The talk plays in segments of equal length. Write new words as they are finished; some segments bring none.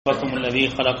ربكم الذي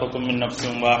خلقكم من نفس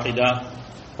واحدة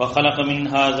وخلق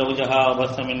منها زوجها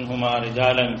وبث منهما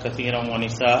رجالا كثيرا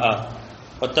ونساء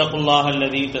واتقوا الله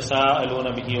الذي تساءلون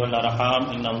به والأرحام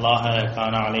إن الله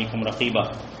كان عليكم رقيبا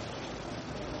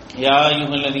يا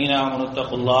أيها الذين آمنوا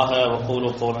اتقوا الله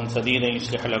وقولوا قولا سديدا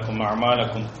يصلح لكم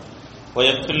أعمالكم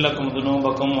ويغفر لكم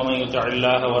ذنوبكم ومن يطع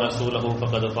الله ورسوله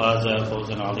فقد فاز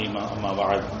فوزا عظيما أما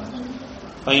بعد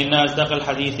فإن أصدق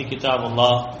الحديث كتاب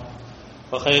الله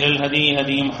وخير الهدي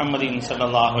هدي محمد صلى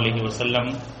الله عليه وسلم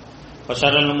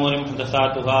وشر الأمور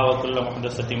محدثاتها وكل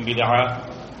محدثة بدعة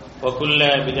وكل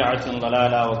بدعة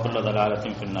ضلالة وكل ضلالة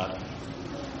في النار.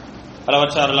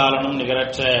 அளவற்ற அருளாளனும்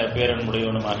நிகரற்ற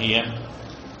பேரன்புடையவனுமாகிய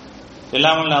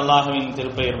எல்லாமல்ல அல்லாஹ்வின்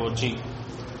திருப்பெயர் போற்றி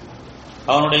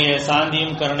அவனுடைய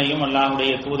சாந்தியும் கருணையும்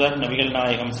அல்லாஹ்வுடைய தூதர் நபிகள்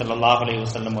நாயகம் ஸல்லல்லாஹு அலைஹி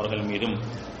வஸல்லம் அவர்கள் மீதும்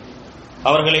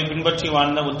அவர்களை பின்பற்றி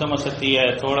வாழ்ந்த உத்தம சத்திய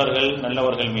தோழர்கள்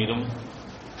நல்லவர்கள் மீதும்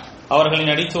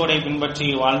அவர்களின் அடிச்சோடை பின்பற்றி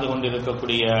வாழ்ந்து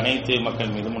கொண்டிருக்கக்கூடிய அனைத்து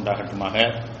மக்கள் மீதும் உண்டாகட்டுமாக.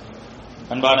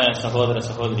 அன்பான சகோதர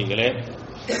சகோதரிகளே,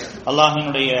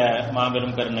 அல்லாஹ்வினுடைய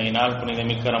மாபெரும் கருணையினால்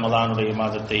புனிதமிக்க ரமலானுடைய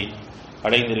மாதத்தை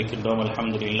அடைந்திருக்கின்றோம்.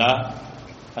 அல்ஹம்துலில்லாஹ்.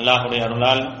 அல்லாஹ்வுடைய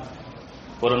அருளால்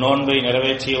ஒரு நோன்பை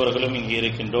நிறைவேற்றியவர்களும் இங்கே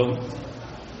இருக்கின்றோம்.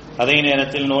 அதே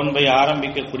நேரத்தில் நோன்பை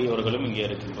ஆரம்பிக்கக்கூடியவர்களும் இங்கே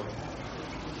இருக்கின்றோம்.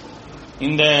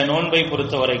 இந்த நோன்பை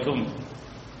பொறுத்தவரைக்கும்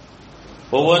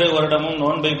ஒவ்வொரு வருடமும்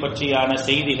நோன்பை பற்றியான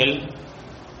செய்திகள்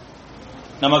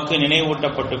நமக்கு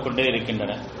நினைவூட்டப்பட்டுக் கொண்டே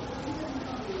இருக்கின்றன.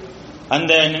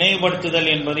 அந்த நினைவுபடுத்துதல்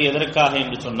என்பது எதற்காக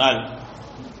என்று சொன்னால்,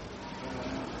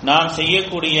 நாம்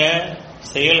செய்யக்கூடிய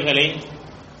செயல்களை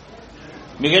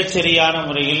மிகச்சரியான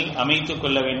முறையில் அமைத்துக்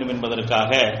கொள்ள வேண்டும்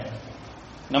என்பதற்காக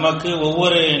நமக்கு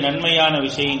ஒவ்வொரு நன்மையான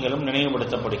விஷயங்களும்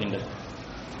நினைவுபடுத்தப்படுகின்றது.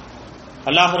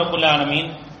 அல்லாஹ் ரப்புல்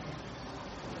ஆலமீன்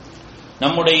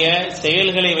நம்முடைய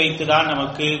செயல்களை வைத்துதான்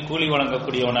நமக்கு கூலி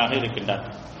வழங்கக்கூடியவனாக இருக்கின்றார்.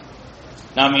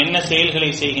 நாம் என்ன செயல்களை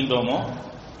செய்கின்றோமோ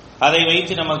அதை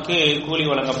வைத்து நமக்கு கூலி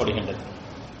வழங்கப்படுகின்றது.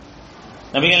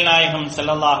 நபிகள் நாயகம்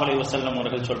ஸல்லல்லாஹு அலைஹி வஸல்லம்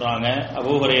அவர்கள் சொல்றாங்க,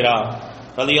 அபூ ஹுரைரா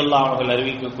ரலியல்லாஹு அவர்கள்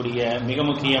அறிவிக்கக்கூடிய மிக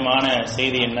முக்கியமான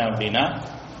செய்தி என்ன அப்படின்னா,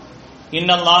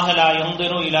 இன்னல்லாஹ லா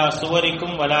யன்துரு இலா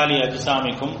சுவரிக்கும் வலா லி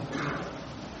அஜ்சாமிக்கும்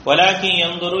வலாக்கின்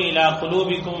யன்துரு இலா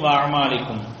குலூபிக்கும் வ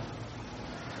அமாலிக்கும்.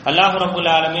 அல்லாஹ் ரப்புல்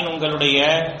ஆலமீன் உங்களுடைய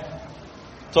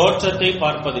தோற்றத்தை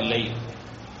பார்ப்பதில்லை,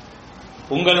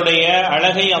 உங்களுடைய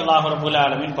அழகை அல்லாஹ் ரப்புல்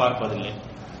ஆலமீன் பார்ப்பதில்லை.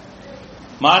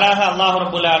 மாறாக அல்லாஹ்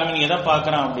ரப்புல் ஆலமீன் எதை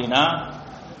பார்க்கிறான் அப்படின்னா,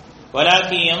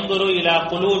 வலாக்கி யன்துரு இலா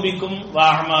குலூபிக்கும் வ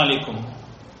அமாலிக்கும்,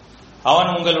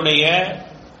 அவன் உங்களுடைய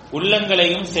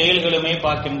உள்ளங்களையும் செயல்களுமே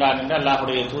பார்க்கின்றான் என்று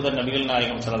அல்லாஹ்வுடைய தூதர் நபிகள்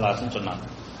நாயகம் ஸல்லல்லாஹு அலைஹி வஸல்லம் சொன்னாங்க.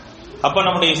 அப்ப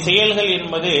நம்முடைய செயல்கள்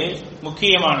என்பது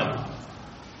முக்கியமானது.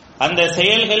 அந்த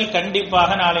செயல்கள்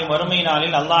கண்டிப்பாக நாளை மறுமை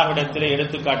நாளில் அல்லாஹ்விடத்திலே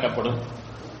எடுத்து காட்டப்படும்.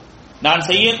 நான்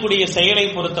செய்யக்கூடிய செயலை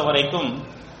பொறுத்த வரைக்கும்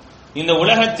இந்த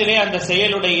உலகத்திலே அந்த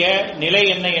செயலுடைய நிலை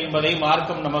என்ன என்பதை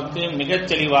மார்க்கம் நமக்கு மிகச்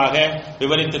தெளிவாக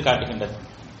விவரித்து காட்டுகின்றது.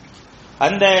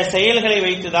 அந்த செயல்களை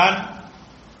வைத்துதான்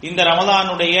இந்த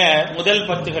ரமலானுடைய முதல்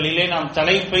 10களிலே நாம்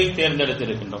தலைப்பை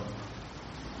தேர்ந்தெடுத்திருக்கின்றோம்.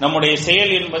 நம்முடைய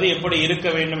செயல் என்பது எப்படி இருக்க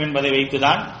வேண்டும் என்பதை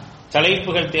வைத்துதான்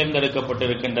தலைப்புகள்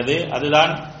தேர்ந்தெடுக்கப்பட்டிருக்கின்றது.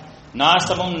 அதுதான்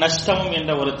நாசமும் நஷ்டமும்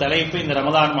என்ற ஒரு தலைப்பு இந்த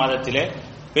ரமலான் மாதத்திலே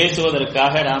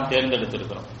பேசுவதற்காக நாம்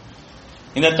தேர்ந்தெடுத்திருக்கிறோம்.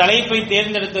 இந்த தலைப்பை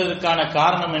தேர்ந்தெடுத்ததற்கான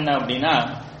காரணம் என்ன அப்படின்னா,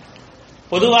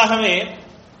 பொதுவாகவே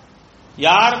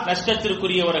யார்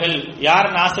நஷ்டத்திற்குரியவர்கள் யார்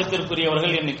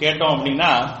நாசத்திற்குரியவர்கள் என்று கேட்டோம்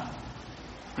அப்படின்னா,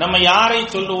 நம்ம யாரை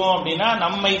சொல்லுவோம் அப்படின்னா,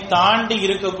 நம்மை தாண்டி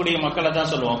இருக்கக்கூடிய மக்களை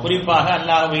தான் சொல்லுவோம். குறிப்பாக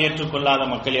அல்லாஹ்வை ஏற்றுக்கொள்ளாத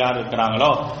மக்கள் யார்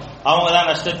இருக்கிறாங்களோ அவங்க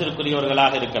தான்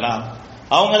நஷ்டத்திற்குரியவர்களாக இருக்கலாம்,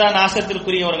 அவங்க தான்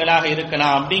நாசத்திற்குரியவர்களாக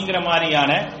இருக்கலாம் அப்படிங்கிற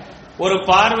மாதிரியான ஒரு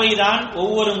பார்வைதான்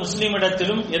ஒவ்வொரு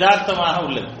முஸ்லிமிடத்திலும் யதார்த்தமாக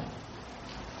உள்ளது.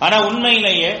 ஆனா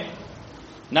உண்மையிலேயே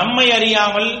நம்மை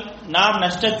அறியாமல் நாம்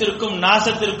நஷ்டத்திற்கும்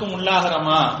நாசத்திற்கும்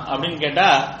உள்ளாகிறோமா அப்படின்னு கேட்டா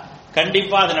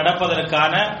கண்டிப்பா அது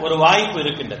நடப்பதற்கான ஒரு வாய்ப்பு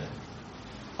இருக்கின்றது.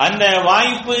 அந்த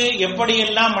வாய்ப்பு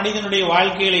எப்படியெல்லாம் மனிதனுடைய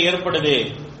வாழ்க்கையில ஏற்படுது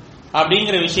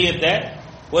அப்படிங்கிற விஷயத்தை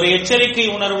ஒரு எச்சரிக்கை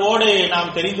உணர்வோடு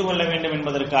நாம் தெரிந்து கொள்ள வேண்டும்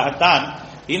என்பதற்காகத்தான்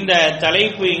இந்த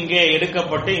தலைப்பு இங்கே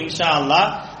எடுக்கப்பட்டு இன்ஷா அல்லாஹ்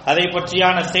அதை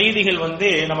பற்றியான செய்திகள்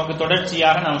நமக்கு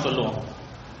தொடர்ச்சியாக நாம் சொல்லுவோம்.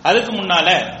 அதுக்கு முன்னால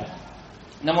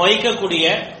நம்ம வைக்கக்கூடிய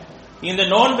இந்த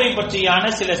நோன்பை பற்றியான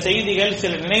சில செய்திகள்,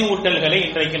 சில நினைவூட்டல்களை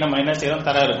இன்றைக்கு நம்ம என்ன செய்யறோம்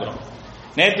தர இருக்கிறோம்.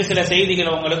 நேற்று சில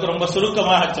செய்திகள் உங்களுக்கு ரொம்ப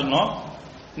சுருக்கமாக சொன்னோம்.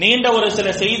 நீண்ட ஒரு சில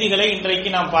செய்திகளை இன்றைக்கு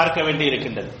நாம் பார்க்க வேண்டி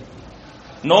இருக்கின்றது.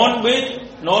 நோன்பு,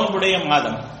 நோன்புடைய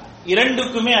மாதம்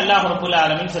இரண்டுக்குமே அல்லாஹ் ரப்புல்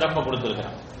ஆலமீன் சிறப்பு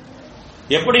கொடுத்திருக்கிறான்.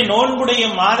 எப்படி நோன்புடைய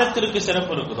மாதத்திற்கு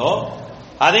சிறப்பு இருக்குதோ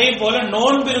அதே போல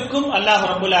நோன்பிற்கும் அல்லாஹ்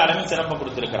ரப்புல் ஆலமீன் சிறப்பு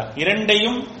கொடுத்திருக்கிறார்.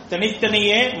 இரண்டையும்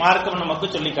தனித்தனியே மார்க்கம் நமக்கு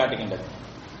சொல்லி காட்டுகின்றது.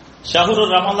 ஷஹ்ரு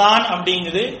ரமலான்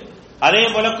அப்படிங்கிறது அதே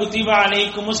போல குத்திபா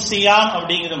அலைக்குமுஸ் ஸியாம்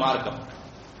அப்படிங்கிற மார்க்கம்.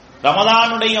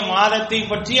 ரமலானுடைய மாதத்தை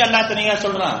பற்றி அல்லாஹ் தனியா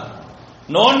சொல்றான்.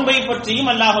 நோன்பை பற்றியும்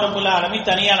அல்லாஹ் ரப்பல் ஆலமீன்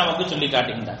தனியா நமக்கு சொல்லி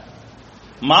காட்டுகின்றார்.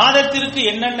 மாதத்திற்கு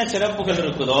என்னென்ன சிறப்புகள்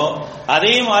இருக்குதோ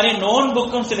அதே மாதிரி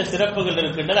நோன்புக்கும் சில சிறப்புகள்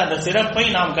இருக்கின்றது. அந்த சிறப்பை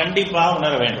நாம் கண்டிப்பாக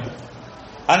உணர வேண்டும்.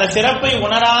 அந்த சிறப்பை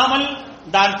உணராமல்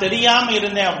நான் தெரியாம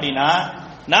இருந்தேன் அப்படின்னா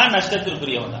நான்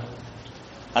நஷ்டத்திற்குரியவன் தான்.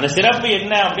 அந்த சிறப்பு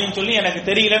என்ன அப்படின்னு சொல்லி எனக்கு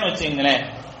தெரியலன்னு வச்சுங்களேன்,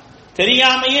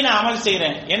 தெரியாமையே நான் அமல்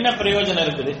செய்யறேன், என்ன பிரயோஜனம்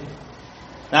இருக்குது?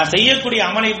 நான் செய்யக்கூடிய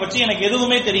அமலை பற்றி எனக்கு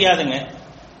எதுவுமே தெரியாதுங்க,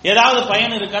 ஏதாவது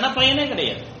பயன் இருக்கான? பயனே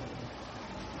கிடையாது.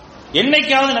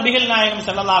 என்னைக்காவது நபிகள் நாயகம்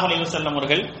ஸல்லல்லாஹு அலைஹி வஸல்லம்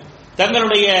அவர்கள்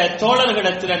தங்களுடைய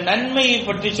தோழர்களிடத்தில் நன்மையை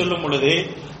பற்றி சொல்லும் பொழுது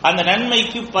அந்த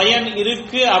நன்மைக்கு பயன்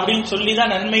இருக்கு அப்படின்னு சொல்லி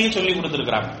தான் நன்மையை சொல்லி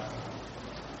கொடுத்திருக்கிறாங்க.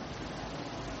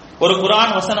 ஒரு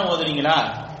குர்ஆன் வசனம் ஓதுறீங்களா,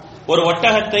 ஒரு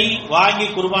ஒட்டகத்தை வாங்கி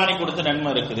குர்பானி கொடுத்த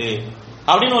நன்மை இருக்குது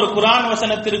அப்படின்னு ஒரு குர்ஆன்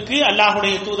வசனத்திற்கு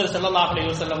அல்லாஹ்வுடைய தூதர் ஸல்லல்லாஹு அலைஹி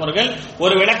வஸல்லம் அவர்கள்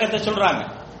ஒரு விளக்கத்தை சொல்றாங்க,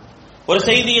 ஒரு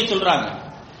செய்தியை சொல்றாங்க.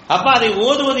 அப்ப அதை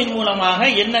ஓதுவதன் மூலமாக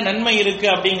என்ன நன்மை இருக்கு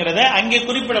அப்படிங்கறத அங்கே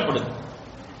குறிப்பிடப்படுது.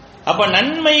 அப்ப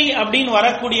நன்மை அப்படின்னு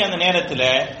வரக்கூடிய அந்த நேரத்தில்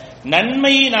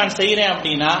நன்மையை நான் செய்யறேன்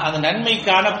அப்படின்னா அந்த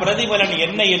நன்மைக்கான பிரதிபலன்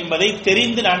என்ன என்பதை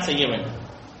தெரிந்து நான் செய்ய வேண்டும்.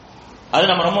 அது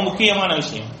நம்ம ரொம்ப முக்கியமான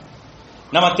விஷயம்.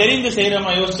 நம்ம தெரிந்து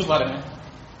செய்யறோமா? யோசிச்சு பாருங்க.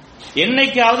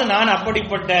 என்னைக்காவது நான்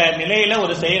அப்படிப்பட்ட நிலையில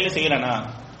ஒரு செயலை செய்யறேனா?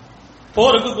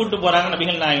 போருக்கு கூட்டு போறாங்க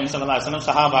நபிகள் நாயகம் ஸல்லல்லாஹு அலைஹி வஸல்லம்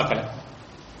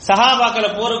சஹாபாக்களை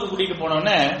போருக்கு கூட்டிட்டு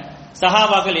போனோன்னு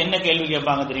சஹாபாக்கள் என்ன கேள்வி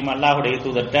கேட்பாங்க தெரியுமா? அல்லாஹ்வுடைய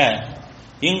தூதர்ட்ட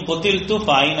இன் குதில்து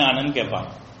ஃபைனானன்னு கேட்பாங்க.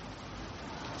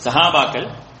 சஹாபாக்கள்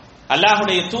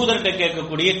அல்லாஹ்வுடைய தூதர்ட்ட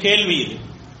கேட்கக்கூடிய கேள்வி இது.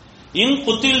 இன்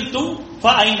குதில்து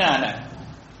ஃபைனான,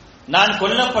 நான்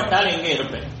கொல்லப்பட்டால் எங்கே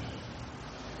இருப்பேன்?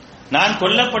 நான்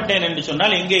கொல்லப்பட்டேன் என்று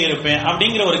சொன்னால் எங்கே இருப்பேன்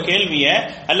அப்படிங்கிற ஒரு கேள்வியை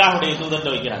அல்லாஹ்வுடைய தூதர்ட்ட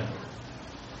வைக்கிறாங்க.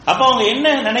 அப்ப அவங்க என்ன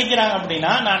நினைக்கிறாங்க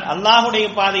அப்படின்னா, நான் அல்லாஹ்வுடைய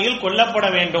பாதையில் கொல்லப்பட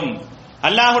வேண்டும்,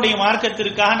 அல்லாஹ்வுடைய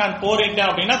மார்க்கத்திற்காக நான் போரிட்டேன்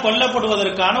அப்படின்னா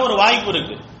கொல்லப்படுவதற்கான ஒரு வாய்ப்பு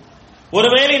இருக்கு.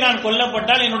 ஒருவேளை நான்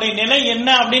கொல்லப்பட்டால் என்னுடைய நிலை என்ன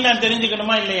அப்படின்னு நான்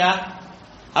தெரிஞ்சுக்கணுமா இல்லையா?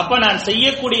 அப்ப நான்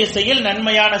செய்யக்கூடிய செயல்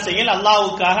நன்மையான செயல்,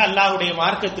 அல்லாஹ்வுக்காக அல்லாஹ்வுடைய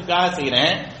மார்க்கத்துக்காக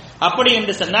செய்யறேன். அப்படி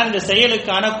என்று சொன்னால் இந்த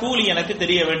செயலுக்கான கூலி எனக்கு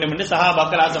தெரிய வேண்டும் என்று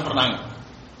சஹாபாக்கள் ஆசைப்படுறாங்க.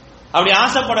 அப்படி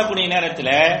ஆசைப்படக்கூடிய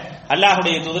நேரத்தில்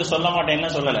அல்லாஹ்வுடைய தூதர் சொல்ல மாட்டேன் என்ன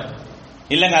சொல்லல,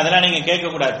 இல்லங்க அதெல்லாம் நீங்க கேட்க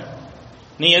கூடாது,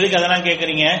 நீ எதுக்கு அதெல்லாம்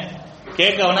கேட்கறீங்க,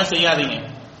 கேட்க வேணா செய்யாதீங்க,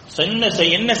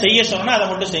 என்ன செய்ய சொன்னா அதை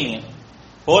மட்டும் செய்யுங்க,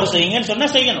 போர் செய்யுங்கன்னு சொன்னா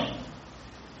செய்யணும்,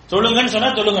 தொழுங்கன்னு சொன்னா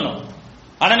தொழுகணும்.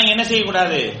 ஆனா நீங்க என்ன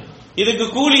செய்யக்கூடாது, இதுக்கு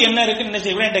கூலி என்ன இருக்குன்னு என்ன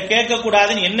செய்யக்கூடாது, என்கிட்ட கேட்க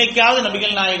கூடாதுன்னு என்னைக்காவது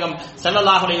நபிகள் நாயகம்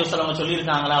ஸல்லல்லாஹு அலைஹி வஸல்லம்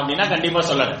சொல்லியிருக்காங்களா அப்படின்னா கண்டிப்பா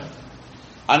சொல்லல.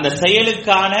 அந்த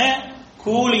செயலுக்கான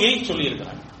கூலியை சொல்லி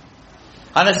இருக்கிறாங்க.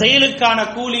 அந்த செயலுக்கான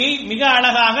கூலியை மிக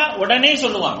அழகாக உடனே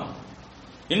சொல்லுவாங்க.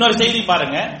 இன்னொரு செய்தி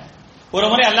பாருங்க. ஒரு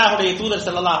முறை அல்லாஹ்வுடைய தூதர்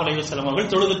ஸல்லல்லாஹு அலைஹி வஸல்லம்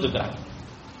அவர்கள் தொழுதுட்டு இருக்கிறாங்க.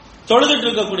 தொழுதுட்டு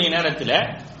இருக்கக்கூடிய நேரத்தில்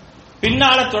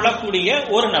பின்னால தொழக்கூடிய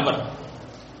ஒரு நபர்,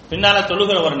 பின்னால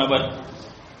தொழுகிற ஒரு நபர்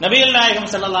நபிகள் நாயகம்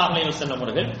ஸல்லல்லாஹு அலைஹி வஸல்லம்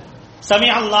அவர்கள்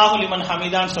சமிஅ அல்லாஹு லிமன்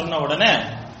ஹமிதான் சொன்ன உடனே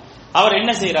அவர்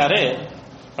என்ன செய்யறாரு,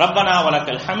 ரப்பனா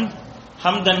வலக்கல் ஹம்த்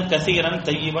ஹம்தன் கஸீரன்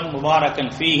தய்யிபன்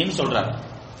முபாரக்கன் ஃபீஹின்னு சொல்றாரு.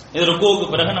 இது ருக்குவுக்கு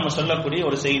பிறகு நம்ம சொல்லக்கூடிய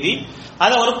ஒரு செய்தி.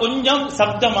 அதை ஒரு கொஞ்சம்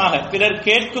சப்தமாக பிறர்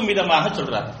கேட்கும் விதமாக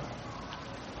சொல்றார்.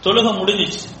 தொழுக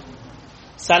முடிஞ்சிச்சு.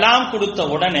 சலாம் கொடுத்த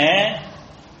உடனே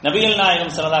நபிகள்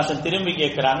நாயகம் ஸல்லல்லாஹு அலைஹி வஸல்லம் திரும்பி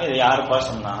கேட்கிறாங்க, இதை யாருப்பா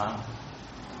சொன்னா,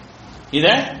 இத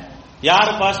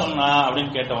யாருப்பா சொன்னா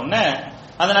அப்படின்னு கேட்ட உடனே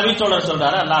அந்த நபித்தோழர்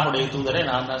சொல்றாரு, அல்லாஹ்வுடைய தூதரை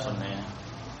நான் தான் சொன்னேன்.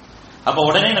 அப்ப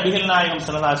உடனே நபிகள் நாயகம்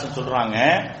ஸல்லல்லாஹு அலைஹி வஸல்லம் சொல்றாங்க,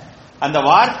 அந்த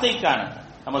வார்த்தைக்கான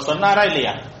நம்ம சொன்னாரா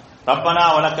இல்லையா, ரப்பனா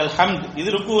வலக்கல் ஹம்த், இது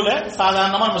ருக்குல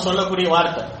சாதாரணமா நம்ம சொல்லக்கூடிய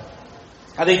வார்த்தை.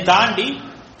 அதை தாண்டி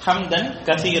ஹம்தன்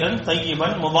கஸீரன்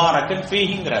தய்யிபன் முபாரக்கன்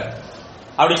ஃபீஹிங்கிறார்.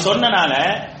 அப்படி சொன்னனால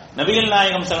நபிகள்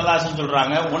நாயகம் ஸல்லல்லாஹு அலைஹி வஸல்லம்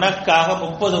சொல்றாங்க, உனக்காக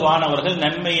 30 வானவர்கள்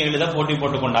நன்மையை எழுத போட்டி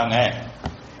போட்டுக் கொண்டாங்க.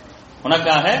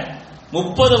 உனக்காக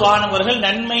 30 வானவர்கள்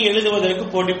நன்மை எழுதுவதற்கு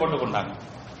போட்டி போட்டுக் கொண்டாங்க.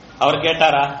 அவர்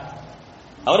கேட்டாரா?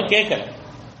 அவர் கேட்கல.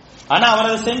 ஆனா அவர்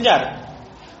அதை செஞ்சார்.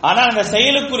 ஆனா அந்த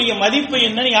செயலுக்குரிய மதிப்பு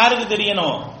என்னன்னு யாருக்கு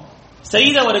தெரியணும்?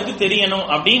 செய்தவருக்கு தெரியணும்.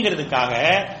 அப்படிங்கிறதுக்காக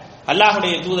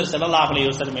அல்லாஹ்வுடைய தூதர் ஸல்லல்லாஹு அலைஹி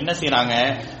வஸல்லம் என்ன செய்றாங்க,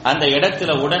 அந்த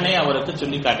இடத்துல உடனே அவருக்கு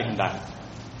சொல்லி காட்டுகின்றாங்க.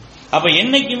 அப்ப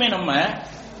என்னைக்குமே நம்ம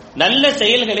நல்ல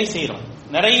செயல்களை செய்யறோம்,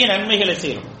 நிறைய நன்மைகளை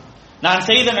செய்யறோம். நான்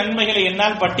செய்த நன்மைகளை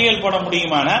என்னால் பட்டியல் போட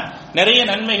முடியுமானா நிறைய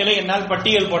நன்மைகளை என்னால்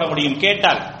பட்டியல் போட முடியும்.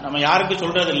 கேட்டால் நம்ம யாருக்கு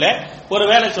சொல்றது இல்ல, ஒரு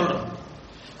வேளை சொல்றோம்.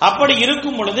 அப்படி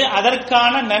இருக்கும் பொழுது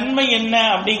அதற்கான நன்மை என்ன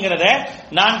அப்படிங்கிறத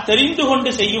நான் தெரிந்து கொண்டு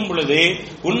செய்யும் பொழுது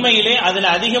உண்மையிலே அதுல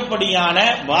அதிகப்படியான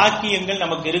வாக்கியங்கள்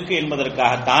நமக்கு இருக்கு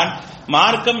என்பதற்காகத்தான்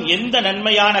மார்க்கம் எந்த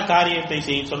நன்மையான காரியத்தை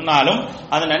சொன்னாலும்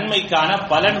அந்த நன்மைக்கான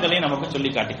பலன்களை நமக்கு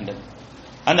சொல்லி காட்டுகின்றது.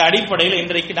 அந்த அடிப்படையில்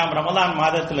இன்றைக்கு நாம் ரமலான்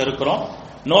மாதத்தில் இருக்கிறோம்.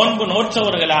 நோன்பு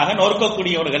நோற்றவர்களாக,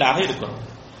 நோக்கக்கூடியவர்களாக இருக்கிறோம்.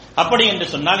 அப்படி என்று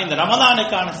சொன்னால் இந்த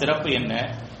ரமலானுக்கான சிறப்பு என்ன,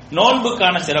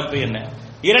 நோன்புக்கான சிறப்பு என்ன,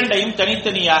 இரண்டையும்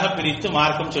தனித்தனியாக பிரித்து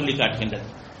மார்க்கம் சொல்லி காட்டுகின்றது.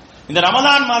 இந்த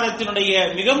ரமலான் மாதத்தினுடைய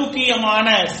மிக முக்கியமான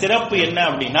சிறப்பு என்ன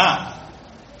அப்படின்னா,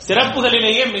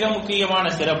 சிறப்புகளிலேயே மிக முக்கியமான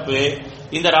சிறப்பு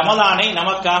இந்த ரமலானை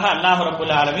நமக்காக அல்லாஹ்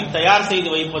ரப்பல் ஆலமீன் தயார் செய்து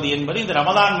வைப்பது என்பது இந்த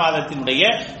ரமலான் மாதத்தினுடைய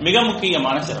மிக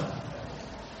முக்கியமான சிறப்பு.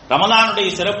 ரமலானுடைய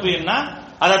சிறப்பு என்ன,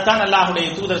 அதைத்தான் அல்லாஹ்வுடைய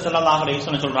தூதர் ஸல்லல்லாஹு அலைஹி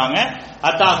வஸல்லம் சொல்றாங்க,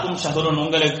 அத்தாக்கும் ஷஹ்ருன்,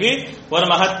 உங்களுக்கு ஒரு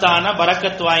மகத்தான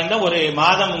பரக்கத் வாய்ந்த ஒரு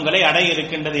மாதம் உங்களை அடைய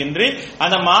இருக்கின்றது என்று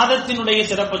அந்த மாதத்தினுடைய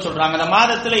சிறப்பை சொல்றாங்க. அந்த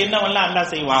மாதத்துல என்னவெல்லாம்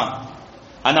அல்லாஹ் செய்வான்,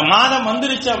 அந்த மாதம்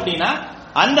வந்துருச்சு அப்படின்னா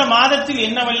அந்த மாதத்தில்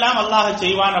என்னவெல்லாம் அல்லாஹ்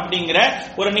செய்வான் அப்படிங்கிற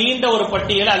ஒரு நீண்ட ஒரு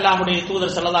பட்டியலை அல்லாஹ்வுடைய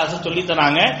தூதர் ஸல்லல்லாஹு அலைஹி வஸல்லம் சொல்லி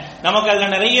தராங்க. நமக்கு அதுல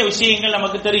நிறைய விஷயங்கள்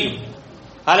நமக்கு தெரியும்.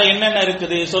 அதுல என்னென்ன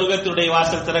இருக்குது, சொர்க்கத்துடைய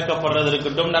வாசல் திறக்கப்படுறது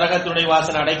இருக்கட்டும், நரகத்துடைய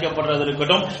வாசல் அடைக்கப்படுறது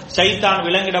இருக்கட்டும், சைத்தான்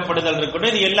விலங்கிடப்படுதல்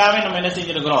இருக்கட்டும், இது எல்லாமே நம்ம என்ன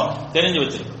செஞ்சிருக்கிறோம், தெரிஞ்சு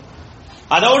வச்சிருக்கோம்.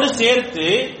 அதோடு சேர்த்து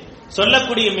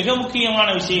சொல்லக்கூடிய மிக முக்கியமான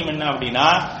விஷயம் என்ன அப்படின்னா,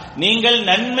 நீங்கள்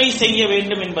நன்மை செய்ய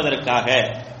வேண்டும் என்பதற்காக,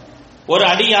 ஒரு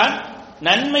அடியான்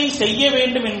நன்மை செய்ய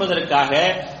வேண்டும் என்பதற்காக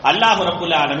அல்லாஹ்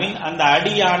ரப்பல் ஆலமீன் அந்த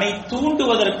அடியானை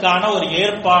தூண்டுவதற்கான ஒரு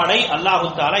ஏற்பாடை அல்லாஹ்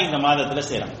தஆலா இந்த மாதத்துல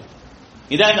செய்றான்.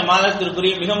 இதான் இந்த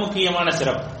மாதத்திற்குரிய மிக முக்கியமான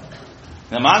சிறப்பு.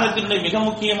 இந்த மாதத்தினுடைய மிக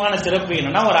முக்கியமான சிறப்பு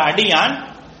என்னன்னா, ஒரு அடியான்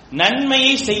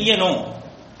நன்மையை செய்யணும்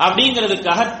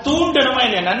அப்படிங்கிறதுக்காக தூண்டணுமா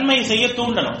இல்லையா, நன்மை செய்ய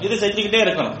தூண்டணும், இது செஞ்சுக்கிட்டே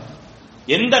இருக்கணும்.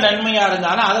 எந்த நன்மையா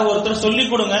இருந்தாலும் அதை ஒருத்தர்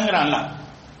சொல்லிக் கொடுங்கிறான்ல,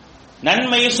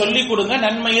 நன்மையை சொல்லிக் கொடுங்க,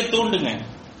 நன்மையை தூண்டுங்க.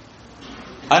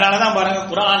 அதனாலதான் பாருங்க,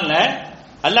 குர்ஆன்ல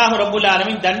அல்லாஹ் ரப்பல்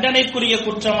ஆலமீன் தண்டனைக்குரிய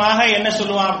குற்றமாக என்ன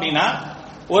சொல்லுவான் அப்படின்னா,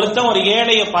 ஒருத்தன் ஒரு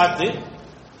ஏழையை பார்த்து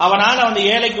அவனால அந்த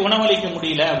ஏழைக்கு உணவளிக்க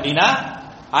முடியல அப்படின்னா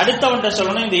அடுத்தவன்கிட்ட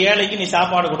சொல்லணும், இந்த ஏழைக்கு நீ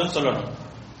சாப்பாடு கொடுன்னு சொல்லணும்.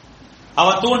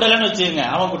 அவன் தூண்டலன்னு வச்சுங்க,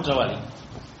 அவன் குற்றவாளி.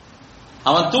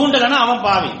 அவன் தூண்டலன்னா அவன்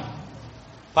பாவி,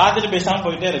 பார்த்துட்டு பேசாம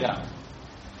போயிட்டே இருக்கிறான்.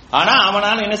 ஆனா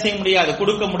அவனால என்ன செய்ய முடியாது,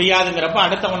 கொடுக்க முடியாதுங்கிறப்ப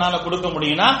அடுத்தவனால கொடுக்க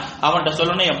முடியும்னா அவன்கிட்ட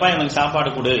சொல்லணும், எப்பா எனக்கு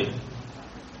சாப்பாடு கொடு.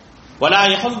 வலா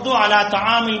யஹுது அலா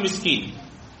தஆமில் மிஸ்கீன்,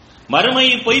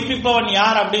 மறுமையை பொய்ப்பிப்பவன்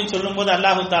யார் அப்படின்னு சொல்லும் போது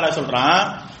அல்லாஹ் தஆலா சொல்றான்,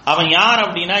 அவன் யார்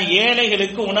அப்படின்னா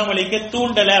ஏழைகளுக்கு உணவளிக்க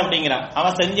தூண்டல அப்படிங்கிறான்.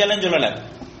 அவன் செஞ்சலன்னு சொல்லல,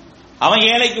 அவன்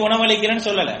ஏழைக்கு உணவளிக்கிறேன்னு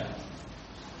சொல்லல,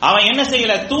 அவன் என்ன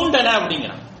செய்யல, தூண்டல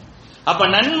அப்படிங்கிறான். அப்ப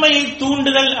நன்மையை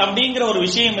தூண்டுதல் அப்படிங்கிற ஒரு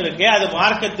விஷயம் இருக்கு, அது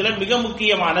மார்க்கத்தில் மிக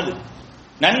முக்கியமானது.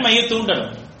 நன்மையை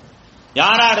தூண்டணும்,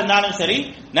 யாரா இருந்தாலும் சரி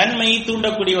நன்மையை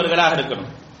தூண்டக்கூடியவர்களாக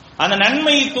இருக்கணும். அந்த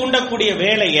நன்மையை தூண்டக்கூடிய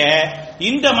வேலையை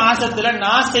இந்த மாசத்துல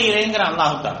நான் செய்யறேங்கிற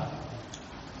அல்லாஹ் தஆலா,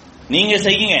 நீங்க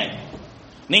செய்யுங்க,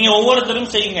 நீங்க ஒவ்வொருத்தரும்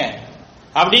செய்யுங்க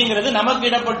அப்படிங்கிறது நமக்கு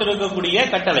இடப்பட்டிருக்கக்கூடிய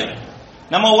கட்டளை.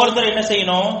 நம்ம ஒவ்வொருத்தரும் என்ன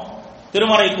செய்யணும்,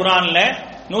 திருமறை குர்ஆன்ல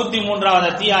 103வது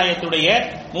அத்தியாயத்துடைய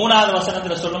 3வது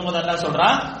வசனத்துல சொல்லும் போது அல்லாஹ்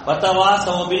சொல்றான்,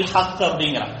 வதவாஸவ் பில் ஹக்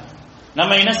அப்படிங்கிறான்.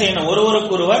 நம்ம என்ன செய்யணும்,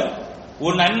 ஒருவருக்கொருவர்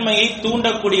ஒரு நன்மையை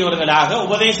தூண்டக்கூடியவர்களாக,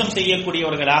 உபதேசம்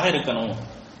செய்யக்கூடியவர்களாக இருக்கணும்.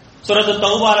 சூரத்து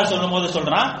தௌபால சொல்லும்போது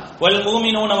சொல்றான், வல்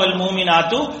மூமினூன வல்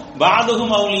மூமினாத்து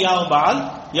பஅதுஹும் அவுலியாஉ பஅத்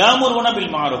யாமுருன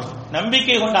பில் மஅரூஃப்,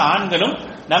 நம்பிக்கை கொண்ட ஆண்களும்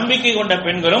நம்பிக்கை கொண்ட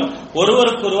பெண்களும்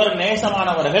ஒருவருக்கொருவர்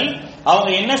நேசமானவர்கள். அவங்க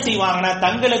என்ன செய்வாங்கன்னா,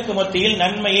 தங்களுக்கு மத்தியில்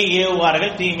நன்மையை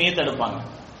ஏவுவார்கள், தீமையை தடுப்பாங்க.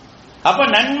 அப்ப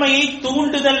நன்மையை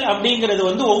தூண்டுதல் அப்படிங்கிறது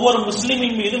ஒவ்வொரு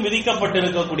முஸ்லிமின் மீதும்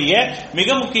விதிக்கப்பட்டிருக்கக்கூடிய மிக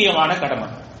முக்கியமான கடமை.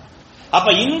 அப்ப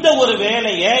இந்த ஒரு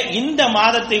வேலையை இந்த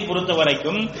மாதத்தை பொறுத்த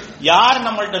வரைக்கும் யார்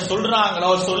நம்மள்ட்ட சொல்றாங்களோ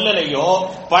சொல்லலையோ,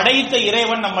 படைத்த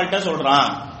இறைவன் நம்மள்ட்ட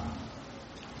சொல்றான்,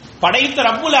 படைத்த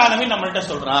ரப்புல் ஆலமீன் நம்மள்ட்ட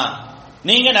சொல்றான்,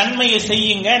 நீங்க நன்மையை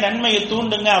செய்யுங்க, நன்மையை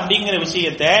தூண்டுங்க அப்படிங்கிற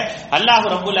விஷயத்தை அல்லாஹ்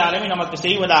ரப்புல் ஆலமீன் நமக்கு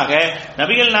செய்வதாக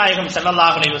நபிகள் நாயகம்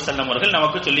ஸல்லல்லாஹு அலைஹி வஸல்லம் அவர்கள்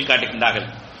நமக்கு சொல்லி காட்டுகின்றார்கள்.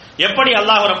 எப்படி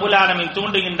அல்லாஹ் ரப்புல் ஆலமீன்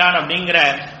தூண்டுகின்றான் அப்படிங்கிற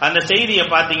அந்த செய்தியை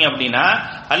பார்த்தீங்க அப்படின்னா,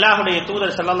 அல்லாஹ்வுடைய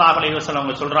தூதர் ஸல்லல்லாஹு அலைஹி வஸல்லம்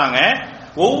அவங்க சொல்றாங்க,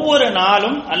 ஒவ்வொரு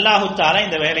நாளும் அல்லாஹ் தஆலா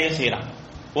இந்த வேலையை செய்யறான்.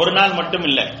 ஒரு நாள் மட்டும்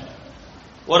இல்ல,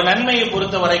 ஒரு நன்மையை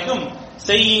பொறுத்த வரைக்கும்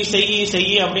செய்யி செய்யி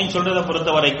செய்யி அப்படின்னு சொல்றதை பொறுத்த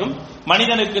வரைக்கும்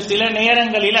மனிதனுக்கு சில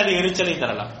நேரங்களில் அது எரிச்சலை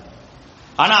தரலாம்.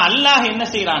 ஆனா அல்லாஹ் என்ன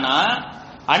செய்யறானா,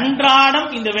 அன்றாடம்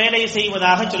இந்த வேலையை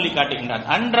செய்வதாக சொல்லி காட்டுகின்றான்.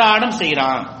 அன்றாடம்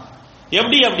செய்யறான்.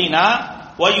 எப்படி அப்படின்னா,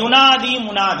 யுனாதி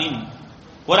முனாதின்,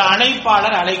 ஒரு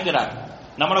அழைப்பாளர் அழைக்கிறார்,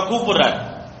 நம்மளை கூப்பிடுறார்.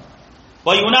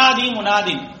 யுனாதி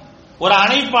முனாதின், ஒரு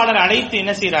அழைப்பாளர் அழைத்து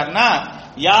என்ன செய்யறார்னா,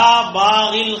 யா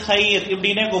பாகில் ஹைர்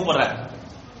இப்படின்னே கூப்பிடுறார்.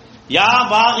 யா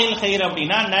பாகில் ஹைர்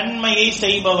அப்படின்னா நன்மையை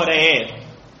செய்பவரே,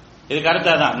 இதுக்கு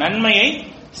அர்த்தம் நன்மையை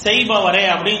செய்பவரே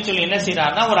அப்படின்னு சொல்லி என்ன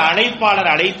செய்யறாருன்னா, ஒரு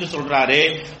அழைப்பாளர் அழைத்து சொல்றாரு,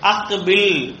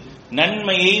 அக்பில்,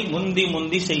 நன்மையை முந்தி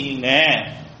முந்தி செய்யுங்க.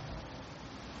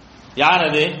 யார்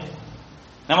அது,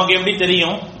 நமக்கு எப்படி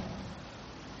தெரியும்?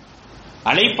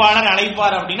 அழைப்பாளர்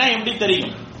அழைப்பார் அப்படின்னா எப்படி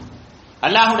தெரியும்?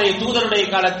 அல்லாஹ்வுடைய தூதருடைய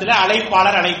காலத்தில்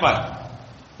அழைப்பாளர் அழைப்பார்.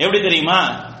 எப்படி தெரியுமா?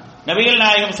 நபிகள்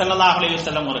நாயகம் ஸல்லல்லாஹு அலைஹி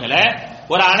வஸல்லம் அவர்களை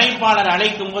ஒரு அழைப்பாளர்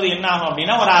அழைக்கும் போது என்ன ஆகும்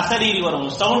அப்படின்னா, ஒரு அசரீரி வரும்,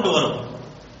 சவுண்ட் வரும்,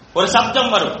 ஒரு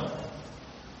சப்தம் வரும்.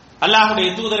 அல்லாஹ்வுடைய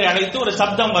தூதரை அழைத்து ஒரு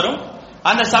சப்தம் வரும்.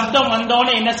 அந்த சப்தம்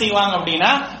வந்தோடனே என்ன செய்வாங்க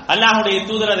அப்படின்னா, அல்லாஹ்வுடைய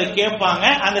தூதர் அதை கேட்பாங்க,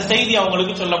 அந்த செய்தி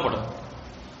அவங்களுக்கு சொல்லப்படும்.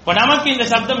 இப்ப நமக்கு இந்த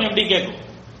சப்தம் எப்படி கேட்கும்?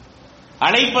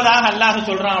 அழைப்பதாக அல்லாஹ்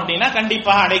சொல்றான் அப்படின்னா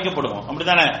கண்டிப்பாக அழைக்கப்படுவோம்,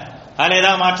 அப்படித்தானே? அதுல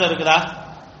ஏதாவது மாற்றம் இருக்குதா?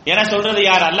 ஏன்னா சொல்றது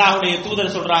யார்? அல்லாஹ்வுடைய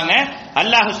தூதர் சொல்றாங்க.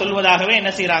 அல்லாஹ் சொல்வதாகவே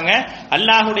என்ன செய்யறாங்க?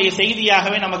 அல்லாஹ்வுடைய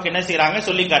செய்தியாகவே நமக்கு என்ன செய்யறாங்க?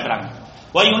 சொல்லி காட்டுறாங்க.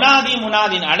 வயுனாதி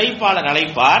முனாதின், அழைப்பாளர்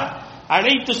அழைப்பார்,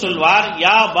 அழைத்து சொல்வார்,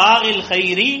 யா பாகில்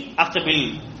கைரி அக்பில்,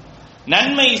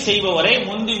 நன்மை செய்பவரை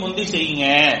முந்தி முந்தி செய்யுங்க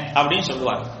அப்படின்னு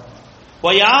சொல்லுவார்.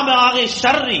 யா பாகி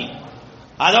ஷர்ரி,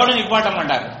 அதோட நிப்பாட்ட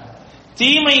மாட்டாங்க.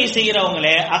 தீமையை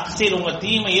செய்யறவங்களே அக்சிர், உங்க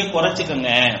தீமையை குறைச்சுக்கங்க,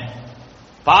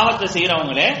 பாவத்தை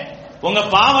செய்யறவங்களே உங்க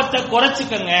பாவத்தை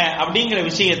குறைச்சுக்கங்க அப்படிங்கிற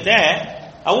விஷயத்த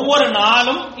ஒவ்வொரு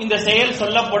நாளும் இந்த செயல்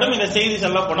சொல்லப்படும், இந்த செய்தி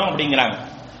சொல்லப்படும் அப்படிங்கிறாங்க.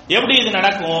 எப்படி இது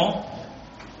நடக்கும்?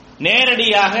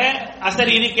 நேரடியாக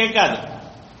அசரீரி கேட்காது.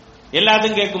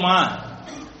 எல்லாத்துக்கும் கேட்குமா?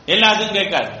 எல்லாத்துக்கும்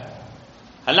கேட்காது.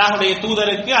 அல்லாஹ்வுடைய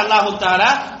தூதருக்கு அல்லாஹு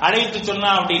தஆலா அழைத்து சொன்னா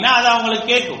அப்படின்னா அது அவங்களுக்கு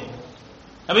கேட்கும்.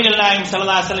 நபிகள் நாயகம்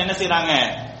ஸல்லல்லாஹு அலைஹி வஸல்லம் என்ன செய்றாங்க?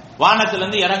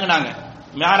 வானத்திலிருந்து இறங்குனாங்க.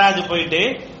 மிஅராஜ் போயிட்டு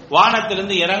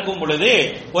வானத்திலிருந்து இறங்கும் பொழுது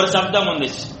ஒரு சப்தம்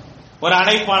வந்துச்சு. ஒரு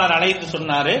அழைப்பாளர் அழைத்து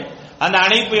சொன்னாரு. அந்த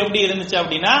அழைப்பு எப்படி இருந்துச்சு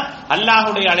அப்படின்னா,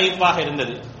 அல்லாஹ்வுடைய அழைப்பாக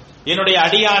இருந்தது. என்னுடைய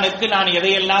அடியானுக்கு நான்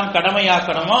எதையெல்லாம்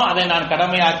கடமையாக்கணுமோ அதை நான்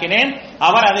கடமையாக்கினேன்,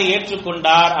 அவர் அதை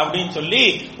ஏற்றுக்கொண்டார் அப்படின்னு சொல்லி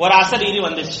ஒரு அசரீரி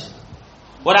வந்துச்சு.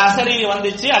 ஒரு அசரீரி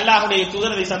வந்துச்சு, அல்லாஹ்வுடைய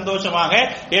தூதர் அதை சந்தோஷமாக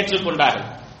ஏற்றுக்கொண்டார்கள்.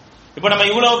 இப்ப நம்ம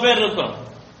இவ்வளவு பேர் இருக்கிறோம்,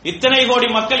 இத்தனை கோடி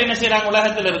மக்கள் என்ன செய்யறாங்க?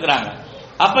 உலகத்தில் இருக்கிறாங்க.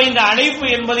 அப்ப இந்த அழைப்பு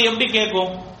என்பது எப்படி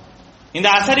கேட்கும்? இந்த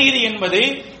அசரீரி என்பது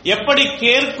எப்படி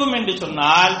கேட்கும் என்று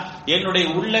சொன்னால், என்னுடைய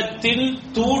உள்ளத்தின்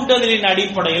தூண்டுதலின்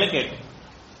அடிப்படையில் கேட்கும்.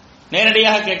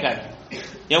 நேரடியாக கேட்காது.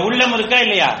 என் உள்ளம் இருக்கா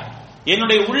இல்லையா?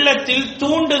 என்னுடைய உள்ளத்தில்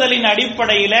தூண்டுதலின்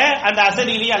அடிப்படையில அந்த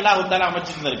அசரீரி அல்லாஹ் தஆலா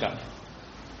அமைச்சிருந்திருக்காங்க.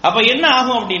 அப்ப என்ன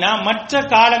ஆகும் அப்படின்னா, மற்ற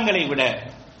காலங்களை விட,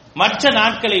 மற்ற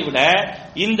நாட்களை விட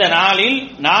இந்த நாளில்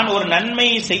நான் ஒரு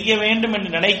நன்மையை செய்ய வேண்டும்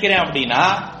என்று நினைக்கிறேன் அப்படின்னா,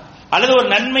 அல்லது ஒரு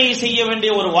நன்மையை செய்ய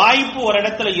வேண்டிய ஒரு வாய்ப்பு ஒரு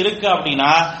இடத்துல இருக்கு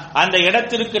அப்படின்னா, அந்த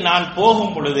இடத்திற்கு நான்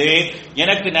போகும் பொழுது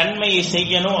எனக்கு நன்மையை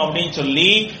செய்யணும் அப்படின்னு சொல்லி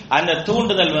அந்த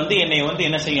தூண்டுதல் என்னை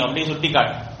என்ன செய்யும் அப்படின்னு சுட்டி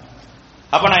காட்டும்.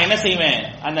 அப்ப நான் என்ன செய்வேன்?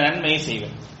 அந்த நன்மையை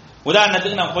செய்வேன்.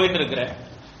 உதாரணத்துக்கு நான் போயிட்டு இருக்கிறேன்,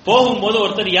 போகும்போது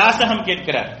ஒருத்தர் யாசகம்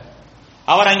கேட்கிறார்.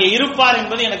 அவர் அங்கே இருப்பார்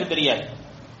என்பது எனக்கு தெரியாது.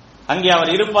 அங்கே அவர்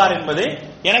இருப்பார் என்பது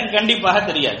எனக்கு கண்டிப்பாக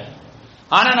தெரியாது.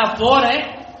 ஆனா நான் போறேன்,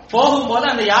 போகும்போது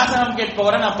அந்த யாசகம்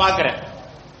கேட்பவரை நான் பார்க்கிறேன்.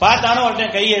 பார்த்தாலும்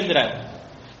ஒருத்தன் கை ஏந்துறாரு.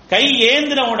 கை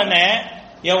ஏந்திர உடனே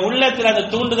என் உள்ளத்தில் அந்த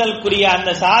தூண்டுதலுக்குரிய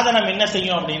அந்த சாதனம் என்ன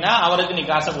செய்யும் அப்படின்னா, அவருக்கு நீ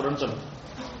காசை கொடுன்னு சொல்லும்.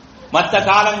 மற்ற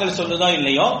காலங்கள் சொல்லுதோ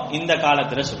இல்லையோ, இந்த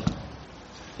காலத்துல சொல்லும்,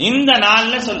 இந்த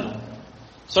நாள்ல சொல்லும்.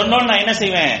 சொன்னோன்னு நான் என்ன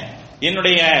செய்வேன்?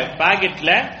 என்னுடைய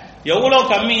பாக்கெட்ல எவ்வளவு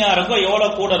கம்மியா இருக்கோ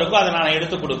எவ்வளவு கூட இருக்கோ அதை நான்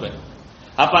எடுத்து கொடுப்பேன்.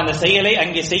 அப்ப அந்த செயலை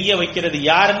அங்கே செய்ய வைக்கிறது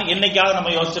யாருன்னு என்னைக்காவது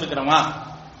நம்ம யோசிச்சிருக்கிறோமா?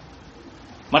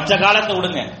 மற்ற காலத்தை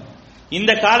விடுங்க,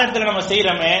 இந்த காலத்துல நம்ம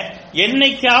செய்யறோமே,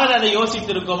 என்னைக்காவது அதை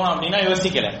யோசித்து இருக்கோமா அப்படின்னா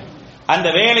யோசிக்கல. அந்த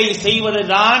வேலையை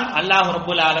செய்வதுதான் அல்லாஹ்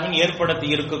ரப்பல் ஆலமீன் ஏற்படுத்தி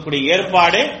இருக்கக்கூடிய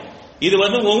ஏற்பாடு. இது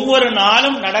ஒவ்வொரு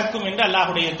நாளும் நடக்கும் என்று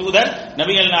அல்லாஹ்வுடைய தூதர்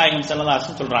நபிகள் நாயகம் ஸல்லல்லாஹு அலைஹி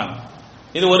வஸல்லம் சொல்றாங்க.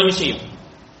 இது ஒரு விஷயம்.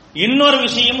 இன்னொரு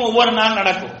விஷயம் ஒவ்வொரு நாள்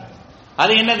நடக்கும்.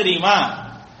 அது என்ன தெரியுமா?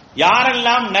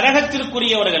 யாரெல்லாம்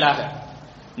நரகத்திற்குரியவர்களாக,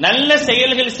 நல்ல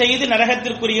செயல்கள் செய்து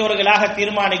நரகத்திற்குரியவர்களாக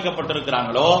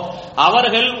தீர்மானிக்கப்பட்டிருக்கிறாங்களோ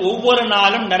அவர்கள் ஒவ்வொரு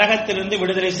நாளும் நரகத்திலிருந்து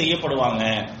விடுதலை செய்யப்படுவாங்க.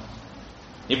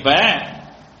 இப்ப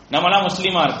நம்மளாம்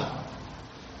முஸ்லீமா இருக்கும்,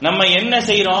 நம்ம என்ன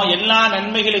செய்யறோம்? எல்லா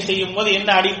நன்மைகளை செய்யும் போது என்ன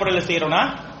அடிப்படையில் செய்யறோம்னா,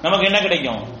 நமக்கு என்ன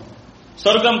கிடைக்கும்?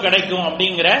 சொர்க்கம் கிடைக்கும்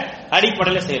அப்படிங்கிற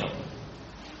அடிப்படையில் செய்யறோம்.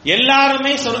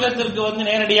 எல்லாருமே சொர்க்கத்திற்கு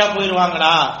நேரடியா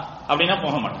போயிருவாங்களா அப்படின்னா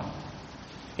போக மாட்டாங்க.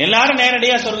 எல்லாரும்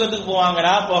நேரடியா சொர்க்கத்துக்கு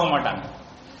போவாங்களா? போக மாட்டாங்க.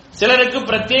 சிலருக்கு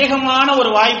பிரத்யேகமான ஒரு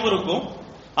வாய்ப்பு இருக்கும்.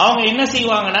 அவங்க என்ன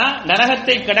செய்வாங்கன்னா,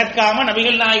 நரகத்தை கடக்காம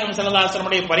நபிகள் நாயகம் ஸல்லல்லாஹு அலைஹி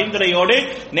வஸல்லம் பரிந்துரையோடு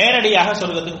நேரடியாக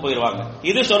சொர்க்கத்துக்கு போயிருவாங்க.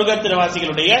 இது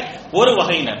சொர்க்கத்திரவாசிகளுடைய ஒரு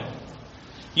வகையினர்.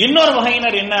 இன்னொரு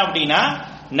வகையினர் என்ன அப்படின்னா,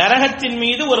 நரகத்தின்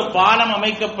மீது ஒரு பாலம்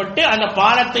அமைக்கப்பட்டு அந்த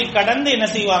பாலத்தை கடந்து என்ன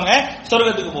செய்வாங்க?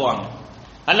 சொர்க்கத்துக்கு போவாங்க.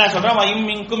 அல்லாஹ் சொல்றான்,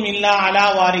 வஇம்மின்கும் இல்லா அலா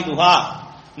வாரிதுஹா,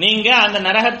 நீங்க அந்த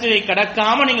நரகத்தை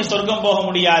கடக்காம நீங்க சொர்க்கம் போக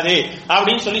முடியாது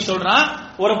அப்படின்னு சொல்றான்.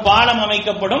 ஒரு பாலம்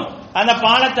அமைக்கப்படும், அந்த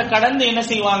பாலத்தை கடந்து என்ன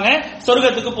செய்வாங்க?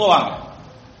 சொர்க்கத்துக்கு போவாங்க.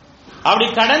 அப்படி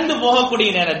கடந்து போகக்கூடிய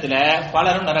நேரத்தில்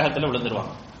பலரும் நரகத்தில்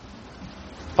விழுந்துருவாங்க.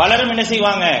 பலரும் என்ன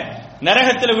செய்வாங்க?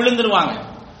 நரகத்தில் விழுந்துருவாங்க.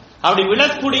 அப்படி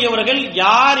விழக்கூடியவர்கள்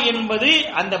யார் என்பது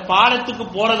அந்த பாலத்துக்கு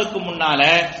போறதுக்கு முன்னால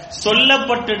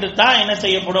சொல்லப்பட்டுட்டு தான் என்ன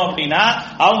செய்யப்படும் அப்படின்னா,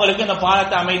 அவங்களுக்கு அந்த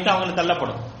பாலத்தை அமைத்து அவங்களுக்கு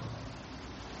தள்ளப்படும்.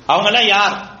 அவங்க எல்லாம்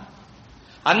யார்?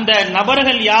 அந்த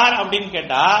நபர்கள் யார் அப்படின்னு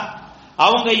கேட்டா,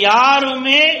 அவங்க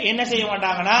யாருமே என்ன செய்ய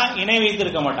மாட்டாங்கன்னா இணை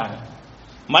வைத்திருக்க மாட்டாங்க,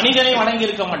 மனிதனை வணங்கி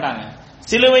இருக்க மாட்டாங்க,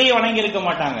 சிலுவையை வணங்கி இருக்க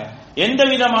மாட்டாங்க, எந்த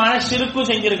விதமான ஷிர்க்கும்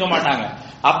செஞ்சிருக்க மாட்டாங்க.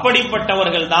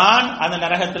 அப்படிப்பட்டவர்கள் தான் அந்த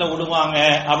நரகத்துல விடுவாங்க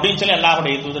அப்படின்னு சொல்லி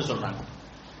அல்லாஹ்வுடைய தூதர் சொல்றாங்க.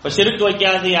 இப்ப ஷிர்க்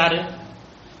வைக்காதது யாரு?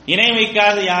 இணை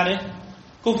வைக்காதது யாரு?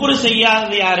 குஃப்ரு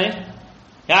செய்யாதது யாரு?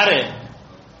 யாரு?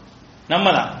 நம்ம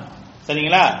தான்.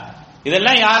 சரிங்களா?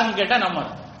 இதெல்லாம் யாருன்னு கேட்டா நம்ம.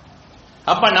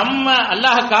 அப்ப நம்ம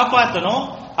அல்லாஹ் காப்பாற்றணும்.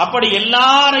 அப்படி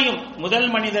எல்லாரையும் முதல்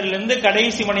மனிதரிலிருந்து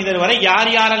கடைசி மனிதர் வரை யார்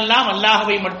யாரெல்லாம்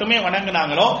அல்லாஹ்வை மட்டுமே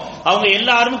வணங்கினாங்களோ அவங்க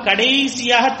எல்லாரும்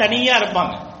கடைசியாக தனியா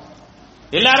இருப்பாங்க.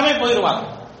 எல்லாருமே போயிருவாங்க.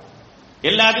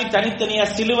 எல்லாத்தையும் தனித்தனியா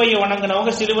சிலுவையை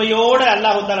வணங்கினவங்க சிலுவையோட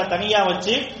அல்லாஹ் தஆலா தனியா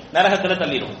வச்சு நரகத்துல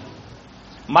தள்ளிடுவோம்.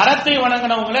 மரத்தை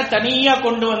வணங்கினவங்களை தனியா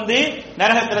கொண்டு வந்து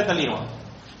நரகத்துல தள்ளிடுவாங்க.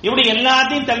 இப்படி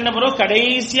எல்லாத்தையும் தள்ளின பிறகு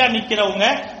கடைசியா நிக்கிறவங்க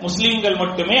முஸ்லிம்கள்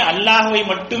மட்டுமே, அல்லாஹ்வை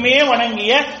மட்டுமே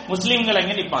வணங்கிய முஸ்லிம்கள்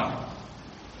அங்கே நிற்பாங்க.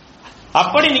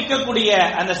 அப்படி நிற்கக்கூடிய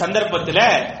அந்த சந்தர்ப்பத்தில்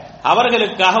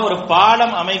அவர்களுக்காக ஒரு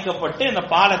பாலம் அமைக்கப்பட்டு இந்த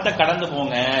பாலத்தை கடந்து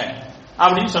போங்க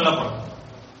அப்படின்னு சொல்லப்படும்.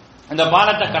 இந்த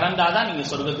பாலத்தை கடந்தாதான் நீங்க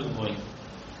சொர்க்கத்துக்கு போவீங்க.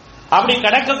 அப்படி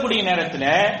கடக்கக்கூடிய நேரத்தில்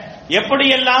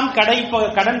எப்படியெல்லாம்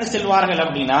கடந்து செல்வார்கள்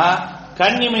அப்படின்னா,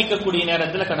 கண் இமைக்கக்கூடிய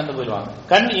நேரத்தில் கடந்து போயிடுவாங்க.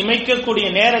 கண் இமைக்கக்கூடிய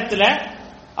நேரத்தில்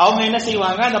அவங்க என்ன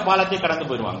செய்வாங்க? அந்த பாலத்தை கடந்து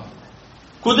போயிடுவாங்க.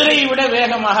 குதிரையை விட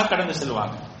வேகமாக கடந்து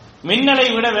செல்வாங்க, மின்னலை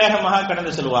விட வேகமாக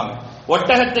கடந்து செல்வாங்க,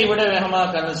 ஒட்டகத்தை விட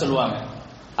வேகமாக கடந்து செல்வாங்க.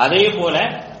 அதே போல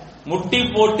முட்டி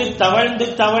போட்டு தவழ்ந்து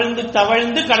தவழ்ந்து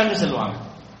தவழ்ந்து கடந்து செல்வாங்க.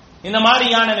 இந்த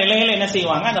மாதிரியான நிலையில என்ன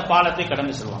செய்வாங்க? அந்த பாலத்தை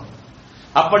கடந்து செல்வாங்க.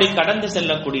 அப்படி கடந்து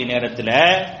செல்லக்கூடிய நேரத்தில்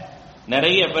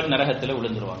நிறைய பேர் நரகத்தில்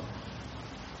விழுந்துருவாங்க.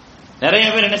 நிறைய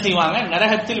பேர் என்ன செய்வாங்க?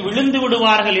 நரகத்தில் விழுந்து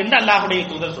விடுவார்கள் என்று அல்லாஹ்வுடைய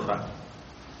தூதர் சொல்றாங்க.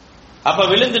 அப்ப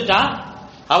விழுந்துட்டா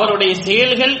அவருடைய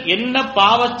செயல்கள் என்ன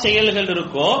பாவ செயல்கள்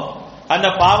இருக்கோ அந்த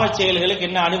பாவ செயல்களுக்கு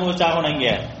என்ன அனுபவிச்சாகணும்? இங்க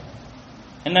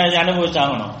என்ன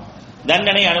அனுபவிச்சாகணும்?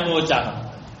 தண்டனை அனுபவிச்சாகணும்.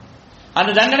 அந்த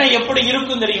தண்டனை எப்படி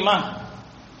இருக்கும் தெரியுமா?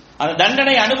 அந்த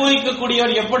தண்டனை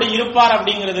அனுபவிக்கக்கூடியவர் எப்படி இருப்பார்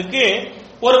அப்படிங்கிறதுக்கு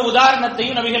ஒரு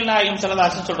உதாரணத்தையும் நபிகள் நாயகம் ஸல்லல்லாஹு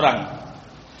அலைஹி வஸல்லம் சொல்றாங்க.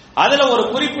 அதுல ஒரு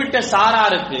குறிப்பிட்ட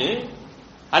சாராருக்கு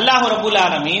அல்லாஹ் ரப்பல்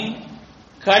ஆலமீன்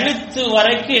கழுத்து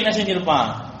வரைக்கும் என்ன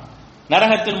செஞ்சிருப்பான்?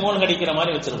 நரகத்தில் மூழ்கடிக்கிற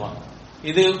மாதிரி வச்சிருப்பான்.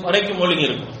 இது வரைக்கும் மூழ்கி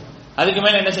இருக்கும். அதுக்கு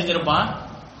மேல என்ன செஞ்சிருப்பான்?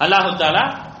 அல்லாஹ் தஆலா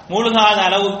மூழ்காத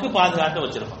அளவுக்கு பாதுகாத்து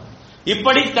வச்சிருப்பான்.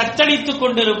 இப்படி தத்தளித்துக்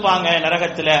கொண்டிருப்பாங்க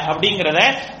நரகத்துல அப்படிங்கறத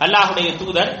அல்லாஹ்வுடைய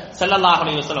தூதர் ஸல்லல்லாஹு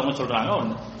அலைஹி வஸல்லம் சொல்றாங்க.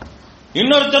 ஒண்ணு.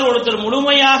 ஒருத்தர்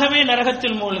முழுமையாகவே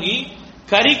நரகத்தில் மூழ்கி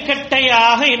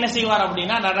கரிக்கட்டையாக என்ன செய்வார்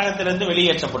அப்படின்னா நரகத்திலிருந்து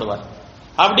வெளியேற்றப்படுவார்.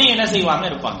 அப்படி என்ன செய்வாங்க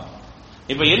இருப்பாங்க.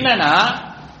 இப்ப என்னன்னா,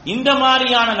 இந்த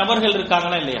மாதிரியான நபர்கள்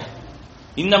இருக்காங்களா இல்லையா?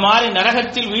 இந்த மாதிரி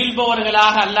நரகத்தில்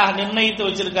வீழ்பவர்களாக அல்லாஹ் நிர்ணயித்து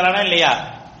வச்சிருக்கிறானா இல்லையா?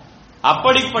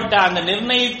 அப்படிப்பட்ட அந்த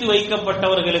நிர்ணயித்து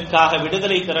வைக்கப்பட்டவர்களுக்காக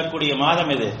விடுதலை தரக்கூடிய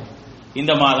மாதம் எது?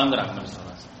 இந்த மாதம்.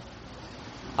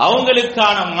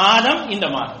 அவங்களுக்கான மாதம் இந்த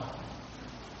மாதம்.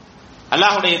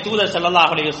 அல்லாஹ்வுடைய தூதர்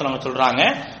ஸல்லல்லாஹு அலைஹி வஸல்லம் சொல்றாங்க,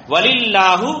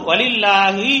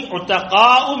 வலில்லாஹி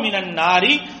உத்தகாஉ மினன்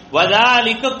நாரி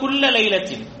வதாலிக குல்ல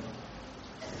லைலத்தின்.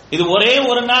 இது ஒரே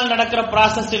ஒரு நாள் நடக்கிற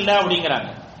ப்ராசஸ் இல்ல அப்படிங்கிறாங்க.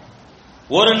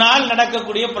 ஒரு நாள்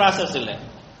நடக்கக்கூடிய ப்ராசஸ் இல்ல.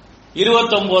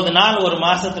 29 நாள் ஒரு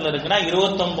மாசத்துல இருக்குன்னா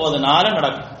 29 நாள்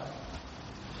நடக்கும்.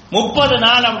 30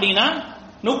 நாள் அப்படின்னா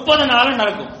 30 நாள்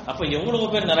நடக்கும். அப்ப எவ்வளவு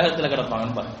பேர் நரகத்துல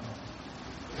கிடப்பாங்கன்னு பாருங்க.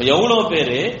 இப்ப எவ்வளவு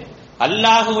பேரு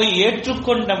அல்லாஹுவை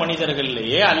ஏற்றுக்கொண்ட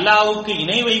மனிதர்கள்லயே, அல்லாஹ்வுக்கு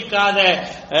இணை வைக்காத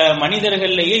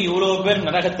மனிதர்கள்லயே இவ்வளவு பேர்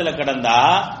நரகத்துல கிடந்தா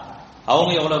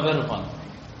அவங்க எவ்வளவு பேர் இருப்பாங்க?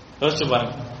 யோசிச்சு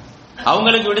பாருங்க.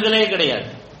 அவங்களுக்கு விடுதலையே கிடையாது.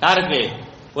 யாருக்கு?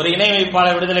 ஒரு இணை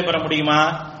வைப்பாளர் விடுதலை பெற முடியுமா?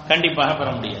 கண்டிப்பாக பெற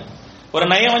முடியாது. ஒரு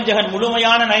நயவஞ்சகன்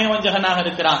முழுமையான நயவஞ்சகனாக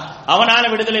இருக்கிறான், அவனால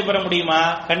விடுதலை பெற முடியுமா?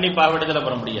 கண்டிப்பாக விடுதலை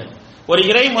பெற முடியாது. ஒரு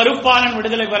இறை மறுப்பாளன்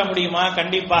விடுதலை பெற முடியுமா?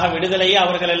 கண்டிப்பாக விடுதலையை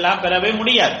அவர்கள் எல்லாம் பெறவே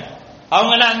முடியாது.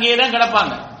 அவங்க எல்லாம் அங்கேயேதான்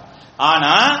கிடப்பாங்க.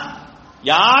 ஆனா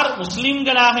யார்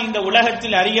முஸ்லிம்களாக இந்த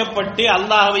உலகத்தில் அறியப்பட்டு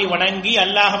அல்லாஹ்வை வணங்கி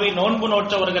அல்லாஹ்வை நோன்பு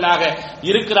நோற்றவர்களாக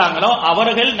இருக்கிறாங்களோ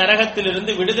அவர்கள்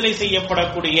நரகத்திலிருந்து விடுதலை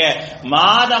செய்யப்படக்கூடிய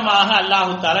மாதமாக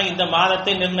அல்லாஹ் தஆலா இந்த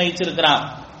மாதத்தை நிர்ணயிச்சிருக்கிறான்.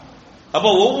 அப்போ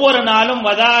ஒவ்வொரு நாளும்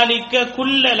வதாலிக்க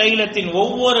குல்ல லைலத்தின்,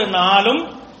 ஒவ்வொரு நாளும்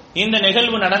இந்த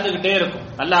நிகழ்வு நடந்துகிட்டே இருக்கும்.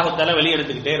 அல்லாஹ் தஆலா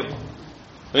வெளியெடுத்துக்கிட்டே இருக்கும்.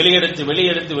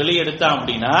 வெளியெடுத்தான்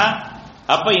அப்படின்னா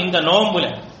அப்ப இந்த நோன்புல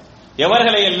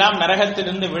எவர்களை எல்லாம்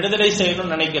நரகத்திலிருந்து விடுதலை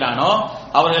செய்யணும்னு நினைக்கிறானோ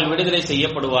அவர்கள் விடுதலை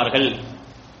செய்யப்படுவார்கள்.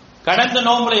 கடந்த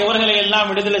நோம்புல எவர்களை எல்லாம்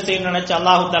விடுதலை செய்யணும்னு நினைச்சு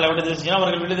அல்லாஹ் தஆலா விடுதலை செய்யணும்,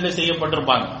 அவர்கள் விடுதலை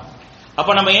செய்யப்பட்டிருப்பாங்க. அப்ப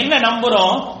நம்ம என்ன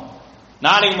நம்புறோம்?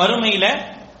 நாளை மறுமையில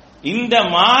இந்த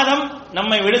மாதம்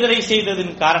நம்மை விடுதலை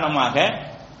செய்ததின் காரணமாக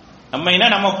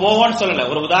நம்ம போவோம்னு சொல்லல,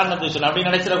 ஒரு உதாரணத்துக்கு சொல்ல, அப்படி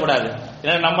நினைச்சிடக்கூடாது.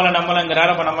 ஏன்னா நம்மளங்கிறார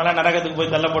அப்ப நம்ம எல்லாம் நரகத்துக்கு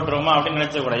போய் தள்ளப்பட்டுருவோமா அப்படின்னு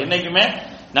நினைச்சிடக்கூடாது. என்னைக்குமே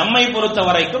நம்மை பொறுத்த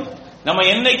வரைக்கும் நம்ம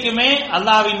என்னைக்குமே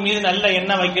அல்லாஹ்வின் மீது நல்ல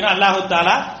எண்ணம் வைக்கணும். அல்லாஹு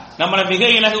தஆலா நம்மளை மிக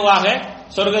இலகுவாக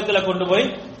சொர்க்கத்துல கொண்டு போய்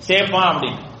சேர்ப்பான்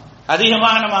அப்படின்னு.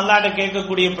 அதிகமாக நம்ம அல்லாஹ்ட்ட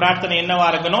கேட்கக்கூடிய பிரார்த்தனை என்னவா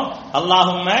இருக்கணும்?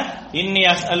 அல்லாஹும்ம இன்னி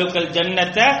அஸ்அலுக்கல்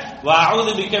ஜன்னத வ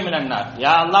அஊது பிக்க மினன் நார்.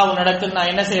 யா அல்லாஹ், உன்னிடத்தில்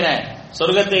நான் என்ன செய்றேன்?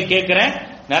 சொர்க்கத்தை கேட்கிறேன்,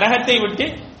 நரகத்தை விட்டு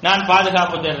நான்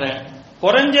பாதுகாப்பு தேடுறேன்.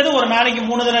 குறைஞ்சது ஒரு நாளைக்கு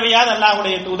 3 தடவையாவது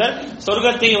அல்லாஹ்வுடைய தூதர்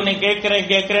சொர்க்கத்தை உன்னை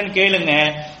கேட்கிறேன்னு கேளுங்க.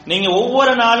 நீங்க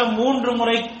ஒவ்வொரு நாளும் 3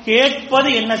 முறை கேட்பது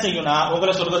என்ன செய்யும்னா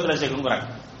உங்களை சொர்க்கத்துல சேர்க்குங்கிறாங்க.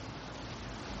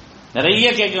 நிறைய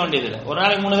கேட்க வேண்டியது இல்லை. ஒரு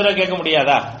நாளைக்கு 3 தடவை கேட்க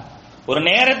முடியாதா? ஒரு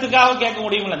நேரத்துக்காக கேட்க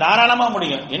முடியும்ல, தாராளமா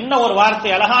முடியும். என்ன ஒரு வார்த்தை,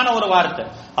 அழகான ஒரு வார்த்தை,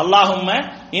 அல்லாஹும்ம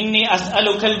இன்னி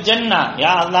அஸ்அலுக்கல் ஜன்னா.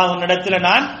 யா அல்லாஹ், உன்னிடத்துல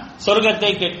நான்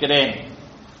சொர்க்கத்தை கேட்கிறேன்,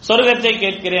 சொர்க்கத்தை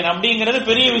கேட்கிறேன் அப்படிங்கிறது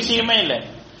பெரிய விஷயமே இல்லை.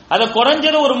 அதை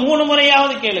குறைஞ்சது ஒரு 3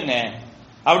 முறையாவது கேளுங்க.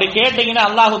 அப்படி கேட்டீங்கன்னா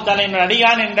அல்லாஹு தஆலா என்னோட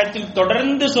அடியான் இடத்தில்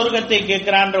தொடர்ந்து சொர்க்கத்தை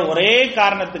கேட்கிறான்ற ஒரே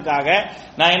காரணத்துக்காக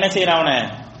நான் என்ன செய்யறேன்? அவனை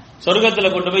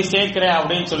சொர்க்கத்துல கொண்டு போய் சேர்க்கிறேன்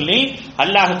அப்படின்னு சொல்லி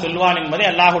அல்லாஹ் சொல்வான் என்பதை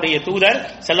அல்லாஹுடைய தூதர்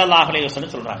ஸல்லல்லாஹு அலைஹி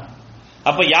வஸல்லம் சொல்றாங்க.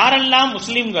 அப்ப யாரெல்லாம்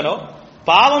முஸ்லிம்களோ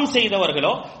பாவம்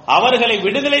செய்தவர்களோ அவர்களை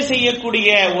விடுதலை செய்யக்கூடிய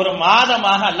ஒரு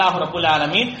மாதமாக அல்லாஹ் ரப்பல்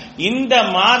ஆலமீன் இந்த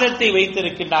மாதத்தை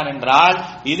வைத்திருக்கின்றான் என்றால்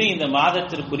இது இந்த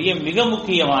மாதத்திற்குரிய மிக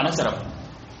முக்கியமான சிறப்பு.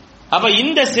 அப்ப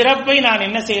இந்த சிறப்பை நான்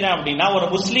என்ன செய்யறேன் அப்படின்னா, ஒரு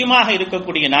முஸ்லீமாக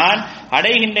இருக்கக்கூடிய நான்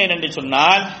அடைகின்றேன் என்று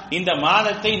சொன்னால் இந்த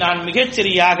மாதத்தை நான்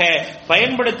மிகச்சரியாக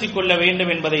பயன்படுத்திக் கொள்ள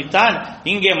வேண்டும் என்பதைத்தான்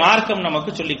இங்கே மார்க்கம்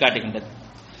நமக்கு சொல்லி காட்டுகின்றது.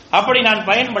 அப்படி நான்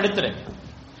பயன்படுத்துறேன்.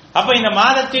 அப்ப இந்த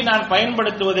மாதத்தை நான்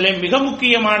பயன்படுத்துவதிலே மிக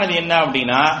முக்கியமானது என்ன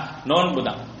அப்படின்னா நோன்பு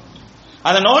தான்.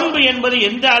 அந்த நோன்பு என்பது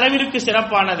எந்த அளவிற்கு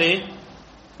சிறப்பானது?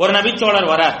 ஒரு நபித்தோழர்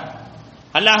வரார்,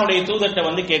 அல்லாஹ்வுடைய தூதர்ட்ட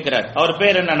வந்து கேட்கிறார். அவர்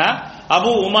பேர் என்னன்னா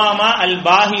அபு உமாமா அல்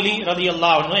பாஹிலி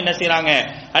ரலியல்லாஹு அன்ஹு. என்ன செய்றாங்க?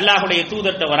 அல்லாஹ்வுடைய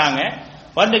தூதர்ட்ட வராங்க,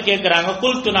 வந்து கேட்கிறாங்க.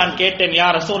 குல்து, நான் கேட்டேன், யா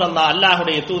ரசூலல்லாஹ்,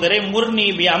 அல்லாஹ்வுடைய தூதரே, முர்னி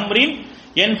பி அம்ரின்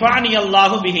யன்ஃபஅனி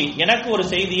அல்லாஹு பிஹி. எனக்கு ஒரு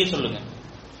செய்தியை சொல்லுங்க,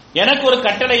 எனக்கு ஒரு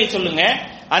கட்டளையை சொல்லுங்க.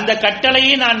 அந்த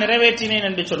கட்டளையை நான் நிறைவேற்றினேன்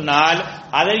என்று சொன்னால்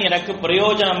அது எனக்கு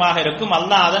பிரயோஜனமாக இருக்கும்,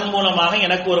 அல்லாஹ் அதன் மூலமாக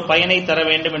எனக்கு ஒரு பயனை தர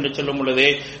வேண்டும் என்று சொல்லும் பொழுது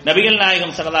நபிகள்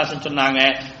நாயகம் ஸல்லல்லாஹு அலைஹி வஸல்லம் சொன்னாங்க,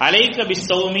 அலைக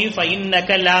பிஸ்ஸௌமி ஃபஇன்னக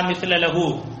லா மிஸ்ல லஹு.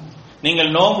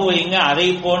 நீங்கள் நோன்பு வைங்க, அதை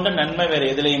போன்ற நன்மை வேற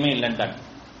எதிலையுமே இல்லைன்றாங்க.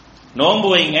 நோன்பு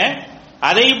வைங்க,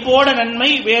 அதை போல நன்மை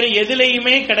வேறு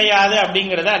எதிலையுமே கிடையாது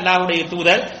அப்படிங்கறத அல்லாஹ்வுடைய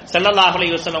தூதர் ஸல்லல்லாஹு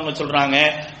அலைஹி வஸல்லம் சொல்றாங்க.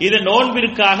 இது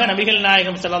நோன்பிற்காக நபிகள்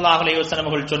நாயகம் ஸல்லல்லாஹு அலைஹி வஸல்லம்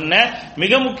அவர்கள் சொன்ன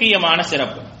மிக முக்கியமான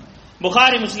சிறப்பு.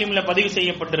 புகாரி முஸ்லிம்ல பதிவு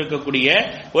செய்யப்பட்டிருக்கக்கூடிய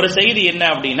ஒரு செய்தி என்ன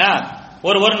அப்படின்னா,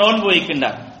 ஒருவர் நோன்பு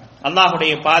வைக்கின்றார்,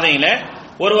 அல்லாஹ்வுடைய பாதையில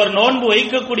ஒருவர் நோன்பு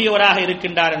வைக்கக்கூடியவராக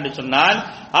இருக்கின்றார் என்று சொன்னால்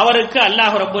அவருக்கு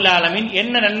அல்லாஹ் ரப்பல் ஆலமீன்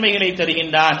என்ன நன்மைகளை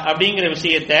தருகின்றான் அப்படிங்கிற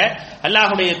விஷயத்தை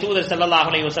அல்லாஹ்வுடைய தூதர் ஸல்லல்லாஹு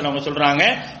அலைஹி வஸல்லம் சொல்றாங்க.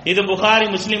 இது புகாரி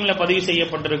முஸ்லிம்ல பதிவு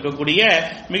செய்யப்பட்டிருக்கக்கூடிய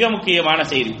மிக முக்கியமான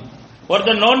செய்தி.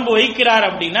 ஒருத்தர் நோன்பு வைக்கிறார்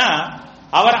அப்படின்னா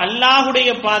அவர் அல்லாஹ்வுடைய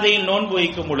பாதையில் நோன்பு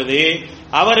வைக்கும் பொழுது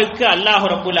அவருக்கு அல்லாஹ்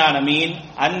ரப்பல் ஆலமீன்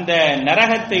அந்த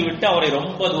நரகத்தை விட்டு அவரை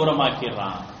ரொம்ப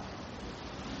தூரமாக்கிறான்.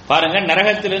 பாருங்க,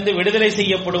 நரகத்திலிருந்து விடுதலை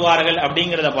செய்யப்படுவார்கள்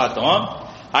அப்படிங்கறத பார்த்தோம்.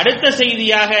 அடுத்த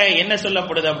செய்தியாக என்ன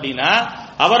சொல்லப்படுது அப்படின்னா,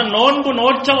 அவர் நோன்பு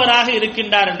நோற்றவராக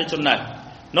இருக்கின்றார் என்று சொன்னார்.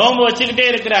 நோன்பு வச்சுக்கிட்டே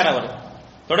இருக்கிறார், அவர்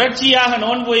தொடர்ச்சியாக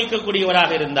நோன்பு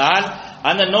வைக்கக்கூடியவராக இருந்தால்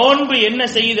அந்த நோன்பு என்ன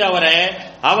செய்து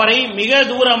அவரை மிக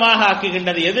தூரமாக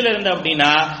ஆக்குகின்றது. எதுல இருந்து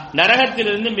அப்படின்னா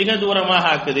நரகத்திலிருந்து மிக தூரமாக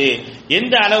ஆக்குது.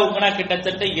 எந்த அளவுக்குனா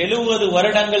கிட்டத்தட்ட 70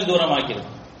 வருடங்கள் தூரமாக்கிறது.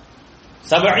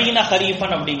 70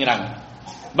 ஹரீஃபன் அப்படிங்கிறாங்க.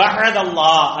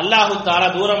 அல்லாஹு தஆலா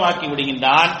தூரமாக்கி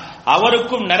விடுகின்றான்.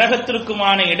 அவருக்கும்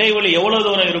நரகத்திற்குமான இடைவெளி எவ்வளவு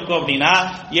தூரம் இருக்கும் அப்படின்னா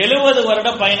 70 வருட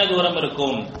பயண தூரம்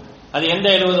இருக்கும். அது எந்த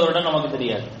 70 வருடம் நமக்கு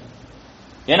தெரியாது.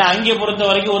 ஏன்னா அங்கே பொறுத்த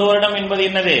வரைக்கும் ஒரு வருடம் என்பது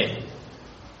என்னது,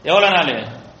 எவ்வளவு நாள்?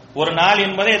 ஒரு நாள்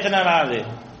என்பது எத்தனை நாள்?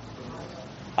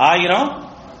 1000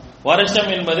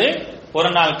 வருஷம் என்பது ஒரு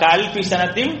நாள். கல்பி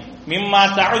சனத்தின் மிம்மா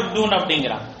தஅதுன்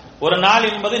அப்படிங்கிறான். ஒரு நாள்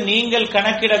என்பது நீங்கள்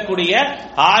கணக்கிடக்கூடிய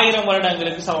 1000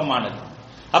 வருடங்களுக்கு சமமானது.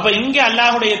 அப்ப இங்க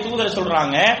அல்லாஹ்வுடைய தூதர்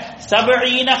சொல்றாங்க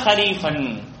 70 ஹரீஃபன்,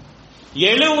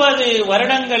 70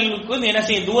 வருடங்களுக்கு என்ன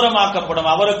செய்ய தூரமாக்கப்படும்.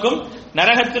 அவருக்கும்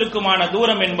நரகத்திற்குமான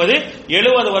தூரம் என்பது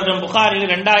 70 வருடம். புகாரில்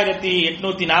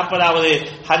 2840வது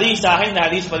ஹதீஸாக இந்த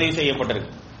ஹதீஸ் பதிவு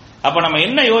செய்யப்பட்டிருக்கு. அப்ப நம்ம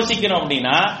என்ன யோசிக்கணும்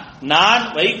அப்படின்னா, நான்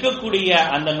வைக்கக்கூடிய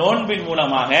அந்த நோன்பின்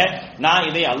மூலமாக நான்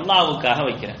இதை அல்லாஹ்வுக்காக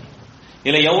வைக்கிறேன்.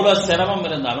 இதுல எவ்வளவு சிரமம்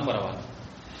இருந்தாலும் பரவாயில்ல.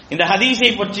 இந்த ஹதீஸை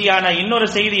பற்றியான இன்னொரு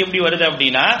செய்தி எப்படி வருது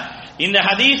அப்படின்னா, இந்த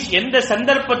ஹதீஸ் எந்த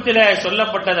சந்தர்ப்பத்தில்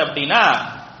சொல்லப்பட்டது அப்படின்னா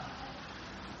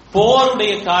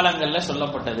போருடைய காலங்கள்ல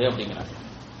சொல்லப்பட்டது அப்படிங்கிறாங்க.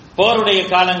 போருடைய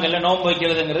காலங்கள்ல நோன்பு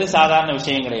வைக்கிறதுங்கிறது சாதாரண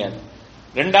விஷயம் கிடையாது.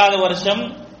 2வது வருஷம்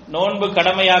நோன்பு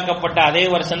கடமையாக்கப்பட்ட அதே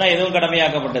வருஷம் தான் எதுவும்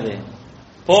கடமையாக்கப்பட்டது,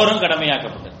 போரும்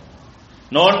கடமையாக்கப்பட்டது.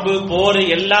 நோன்பு போர்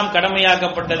எல்லாம்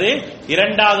கடமையாக்கப்பட்டது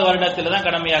 2வது வருடத்தில் தான்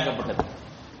கடமையாக்கப்பட்டது.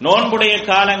 நோன்புடைய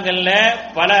காலங்கள்ல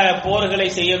பல போர்களை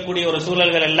செய்யக்கூடிய ஒரு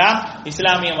சூழல்கள் எல்லாம்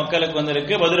இஸ்லாமிய மக்களுக்கு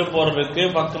வந்திருக்கு. பத்ர் போர் இருக்கு,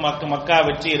 மக்கா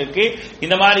வெற்றி இருக்கு,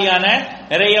 இந்த மாதிரியான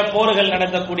நிறைய போர்கள்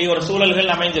நடத்தக்கூடிய ஒரு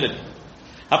சூழல்கள் அமைஞ்சிருக்கு.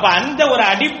 அப்ப அந்த ஒரு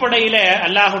அடிப்படையில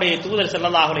அல்லாஹ்வுடைய தூதர்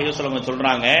ஸல்லல்லாஹு அலைஹி வஸல்லம்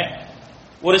சொல்றாங்க,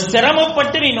 ஒரு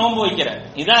சிரமப்பட்டு நீ நோன்பு வைக்கிற,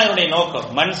 இதான் என்னுடைய நோக்கம்.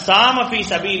 மன் சாம ஃபீ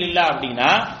சபீலில்லாஹ்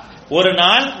அப்படின்னா ஒரு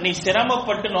நாள் நீ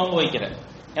சிரமப்பட்டு நோன்பு வைக்கிற.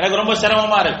 எனக்கு ரொம்ப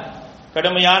சிரமமா இருக்கு,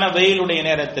 கடுமையான வெயிலுடைய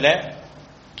நேரத்துல,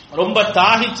 ரொம்ப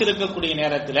தாகிச்சிருக்கக்கூடிய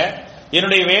நேரத்துல,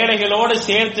 என்னுடைய வேலைகளோடு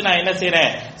சேர்த்து நான் என்ன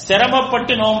செய்யறேன்,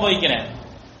 சிரமப்பட்டு நோன்பு வைக்கிறேன்.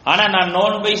 ஆனா நான்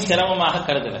நோன்பை சிரமமாக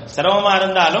கருதல. சிரமமா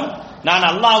இருந்தாலும் நான்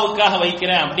அல்லாஹ்வுக்காக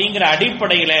வைக்கிறேன் அப்படிங்கிற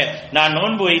அடிப்படையில நான்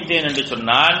நோன்பு வைத்தேன் என்று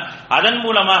சொன்னால், அதன்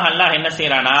மூலமாக அல்லாஹ் என்ன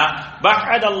செய்யறானா,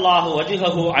 பஹதல்லாஹு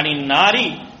வஜ்ஹஹு அனின் நாரி,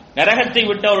 நரகத்தை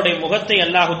விட்டு அவருடைய முகத்தை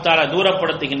அல்லாஹு தஆலா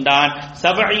தூரப்படுத்துகின்றான்.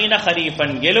 70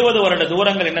 ஹரீஃபன், 70 வருட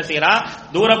தூரங்கள் என்ன செய்யறான்,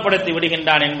 தூரப்படுத்தி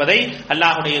விடுகின்றான் என்பதை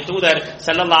அல்லாஹ்வுடைய தூதர்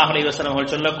ஸல்லல்லாஹு அலைஹி வஸல்லம்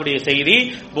அவர்கள் சொல்லக்கூடிய செய்தி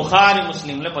புகாரி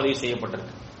முஸ்லிம்ல பதிவு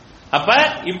செய்யப்பட்டிருக்கு. அப்ப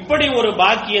இப்படி ஒரு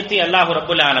பாக்கியத்தை அல்லாஹ்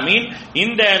ரப்பல் ஆலமீன்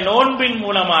இந்த நோன்பின்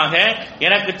மூலமாக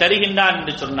எனக்கு தருகின்றான்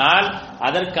என்று சொன்னால்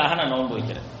அதற்காக நான் நோன்பு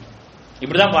வைக்கிறேன்.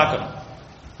 இப்படிதான் பார்க்கணும்.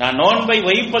 நான் நோன்பை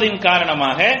வைப்பதின்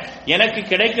காரணமாக எனக்கு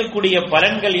கிடைக்கக்கூடிய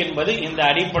பலன்கள் என்பது இந்த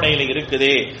அடிப்படையில்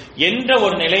இருக்குது என்ற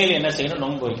ஒரு நிலையில் என்ன செய்யணும்,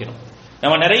 நோன்பு வைக்கணும்.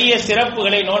 நம்ம நிறைய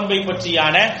சிறப்புகளை, நோன்பை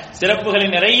பற்றியான சிறப்புகளை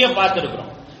நிறைய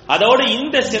பார்த்திருக்கிறோம். அதோடு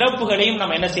இந்த சிறப்புகளையும்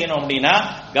நம்ம என்ன செய்யணும் அப்படின்னா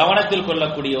கவனத்தில்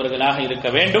கொள்ளக்கூடியவர்களாக இருக்க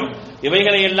வேண்டும்.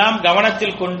 இவைகளை எல்லாம்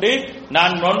கவனத்தில் கொண்டு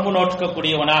நான் நோன்பு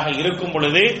நோக்கக்கூடியவனாக இருக்கும்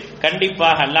பொழுது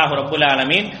கண்டிப்பாக அல்லாஹ் ரப்புல்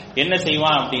ஆலமீன் என்ன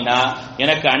செய்வான் அப்படின்னா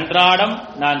எனக்கு அன்றாடம்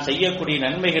நான் செய்யக்கூடிய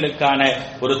நன்மைகளுக்கான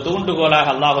ஒரு தூண்டுகோலாக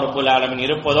அல்லாஹ் ரப்புல் ஆலமீன்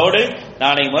இருப்பதோடு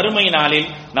நாளை மறுமை நாளில்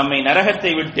நம்மை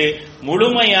நரகத்தை விட்டு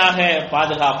முழுமையாக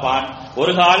பாதுகாப்பான்.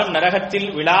 ஒரு காலம் நரகத்தில்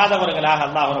விழாதவர்களாக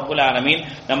அல்லாஹ் ரப்புல் ஆலமீன்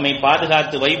நம்மை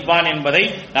பாதுகாத்து வைப்பான் என்பதை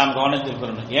நாம் கவனத்தில்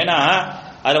கொள்ளணும். ஏன்னா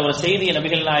அதுல ஒரு செய்தியை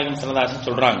நபிகள் நாயகம் ஸல்லல்லாஹு அலைஹி வஸல்லம்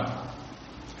சொல்றாங்க,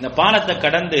 இந்த பாலத்தை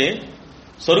கடந்து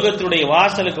சொர்க்கத்தினுடைய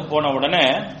வாசலுக்கு போன உடனே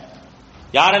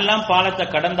யாரெல்லாம் பாலத்தை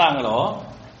கடந்தாங்களோ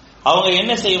அவங்க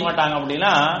என்ன செய்ய மாட்டாங்க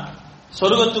அப்படின்னா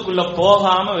சொர்க்கத்துக்குள்ள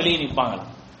போகாம வெளியே நிற்பாங்க.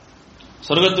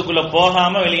 சொர்க்கத்துக்குள்ள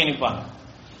போகாம வெளியே நிற்பாங்க.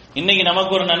 இன்னைக்கு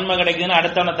நமக்கு ஒரு நன்மை கிடைக்குதுன்னு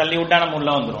அடுத்தவனை தள்ளி விட்டா நம்ம உள்ள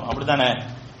வந்துடும், அப்படித்தானே?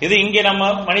 இது இங்க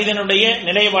நம்ம மனிதனுடைய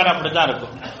நிலைப்பாடு அப்படித்தான்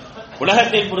இருக்கும்.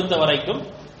 உலகத்தை பொறுத்த வரைக்கும்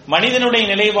மனிதனுடைய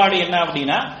நிலைப்பாடு என்ன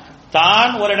அப்படின்னா,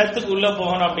 தான் ஒரு இடத்துக்கு உள்ள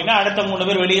போகணும் அப்படின்னா அடுத்த 3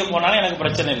 பேர் வெளியே போனாலும் எனக்கு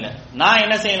பிரச்சனை இல்லை, நான்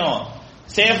என்ன செய்யணும்,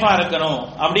 சேஃபா இருக்கணும்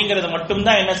அப்படிங்கறது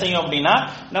மட்டும்தான் என்ன செய்யும் அப்படின்னா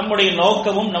நம்முடைய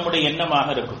நோக்கமும் நம்முடைய எண்ணமாக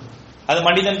இருக்கும். அது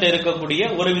மனிதன் இருக்கக்கூடிய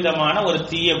ஒரு விதமான ஒரு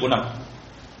தீய குணம்.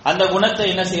 அந்த குணத்தை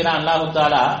என்ன செய்யறான் அல்லாஹ்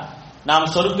தஆலா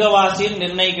நாம் சொர்க்கவாசியில்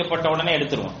நிர்ணயிக்கப்பட்ட உடனே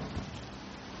எடுத்துருவோம்.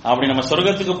 அப்படி நம்ம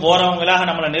சொர்க்கத்துக்கு போறவங்களாக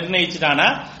நம்மளை நிர்ணயிச்சுட்டானா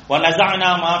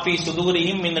வனஸஅனா மா ஃபீ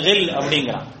சுதூரிஹிம் மின் கில்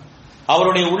அப்படிங்கிறான்.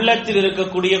 அவருடைய உள்ளத்தில்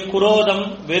இருக்கக்கூடிய குரோதம்,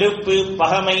 வெறுப்பு,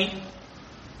 பகைமை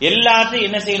எல்லாத்தையும்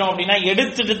என்ன செய்யணும் அப்படின்னா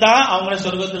எடுத்துட்டு தான் அவங்கள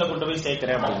சொர்க்கத்துல கொண்டு போய்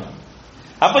சேர்க்கிறேன் அப்படின்னு.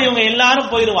 அப்ப இவங்க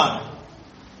எல்லாரும் போயிருவாங்க.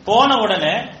 போன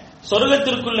உடனே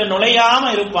சொர்க்கத்திற்குள்ள நுழையாம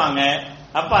இருப்பாங்க.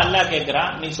 அப்ப அல்லாஹ்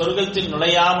கேட்கிறான், நீ சொர்க்கத்தில்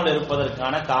நுழையாமல்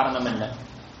இருப்பதற்கான காரணம் என்ன,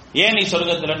 ஏன் நீ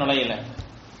சொர்க்கத்துல நுழையல?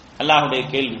 அல்லாஹ்வுடைய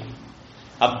கேள்வி.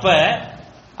 அப்ப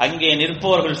அங்கே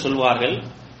நிற்பவர்கள் சொல்வார்கள்,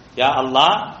 யா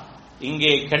அல்லாஹ்,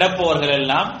 இங்கே கிடப்பவர்கள்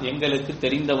எல்லாம் எங்களுக்கு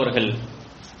தெரிந்தவர்கள்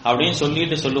அப்படின்னு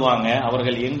சொல்லிட்டு சொல்லுவாங்க,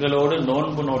 அவர்கள் எங்களோடு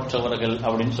நோன்பு நோற்றவர்கள்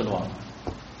அப்படின்னு சொல்லுவாங்க.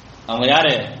 அவங்க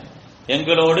யாரு?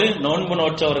 எங்களோடு நோன்பு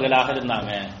நோற்றவர்களாக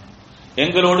இருந்தாங்க,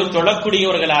 எங்களோடு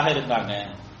தொழக்கூடியவர்களாக இருந்தாங்க,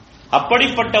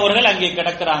 அப்படிப்பட்டவர்கள் அங்கே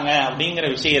கிடக்கிறாங்க அப்படிங்கிற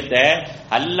விஷயத்தை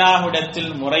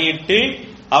அல்லாஹ்விடத்தில் முறையிட்டு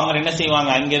அவங்க என்ன செய்வாங்க,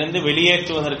 அங்கிருந்து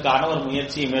வெளியேற்றுவதற்கான ஒரு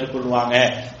முயற்சியை மேற்கொள்வாங்க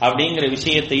அப்படிங்கிற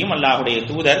விஷயத்தையும் அல்லாஹ்வுடைய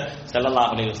தூதர்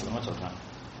ஸல்லல்லாஹு அலைஹி வஸல்லம் சொல்றாங்க.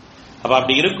 அப்ப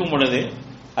அப்படி இருக்கும் பொழுது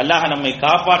அல்லாஹ் நம்மை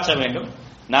காப்பாற்ற வேண்டும்.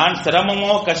 நான்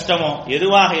சிரமமோ கஷ்டமோ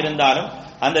எதுவாக இருந்தாலும்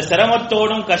அந்த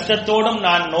சிரமத்தோடும் கஷ்டத்தோடும்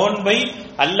நான் நோன்பை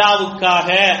அல்லாஹ்வுக்காக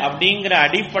அப்படிங்கிற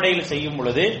அடிப்படையில் செய்யும்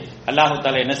பொழுது அல்லாஹ்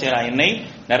தஆலா என்ன செய்யறான், என்னை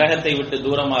நரகத்தை விட்டு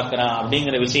தூரமாக்குறான்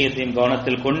அப்படிங்கிற விஷயத்தையும்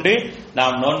கவனத்தில் கொண்டு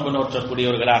நாம் நோன்பு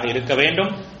நோற்றக்கூடியவர்களாக இருக்க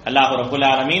வேண்டும். அல்லாஹ் ரப்புல்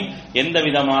ஆலமீன் எந்த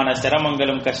விதமான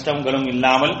சிரமங்களும் கஷ்டங்களும்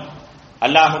இல்லாமல்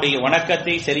அல்லாஹ்வுடைய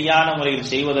வணக்கத்தை சரியான முறையில்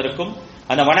செய்வதற்கும்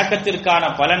அந்த வணக்கத்திற்கான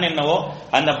பலன் என்னவோ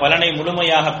அந்த பலனை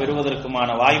முழுமையாக பெறுவதற்குமான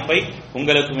வாய்ப்பை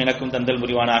உங்களுக்கும் எனக்கும் தந்தல்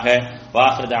புரிவானாக.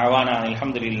 வாஹிர் தஅவானா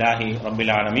அல்ஹம்துலில்லாஹி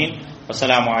ரப்பில் ஆலமீன்.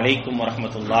 வஸ்ஸலாமு அலைக்கும்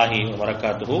வரஹ்மத்துல்லாஹி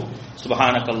வபரகாத்துஹு.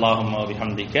 சுப்ஹானக்கல்லாஹும்ம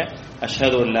வபிஹம்திக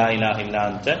அஷ்ஹது அல்லா இலாஹா இல்லா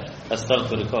அன்த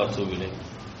அஸ்தக்ஃபிருக வ அத்தூபு இலைக்.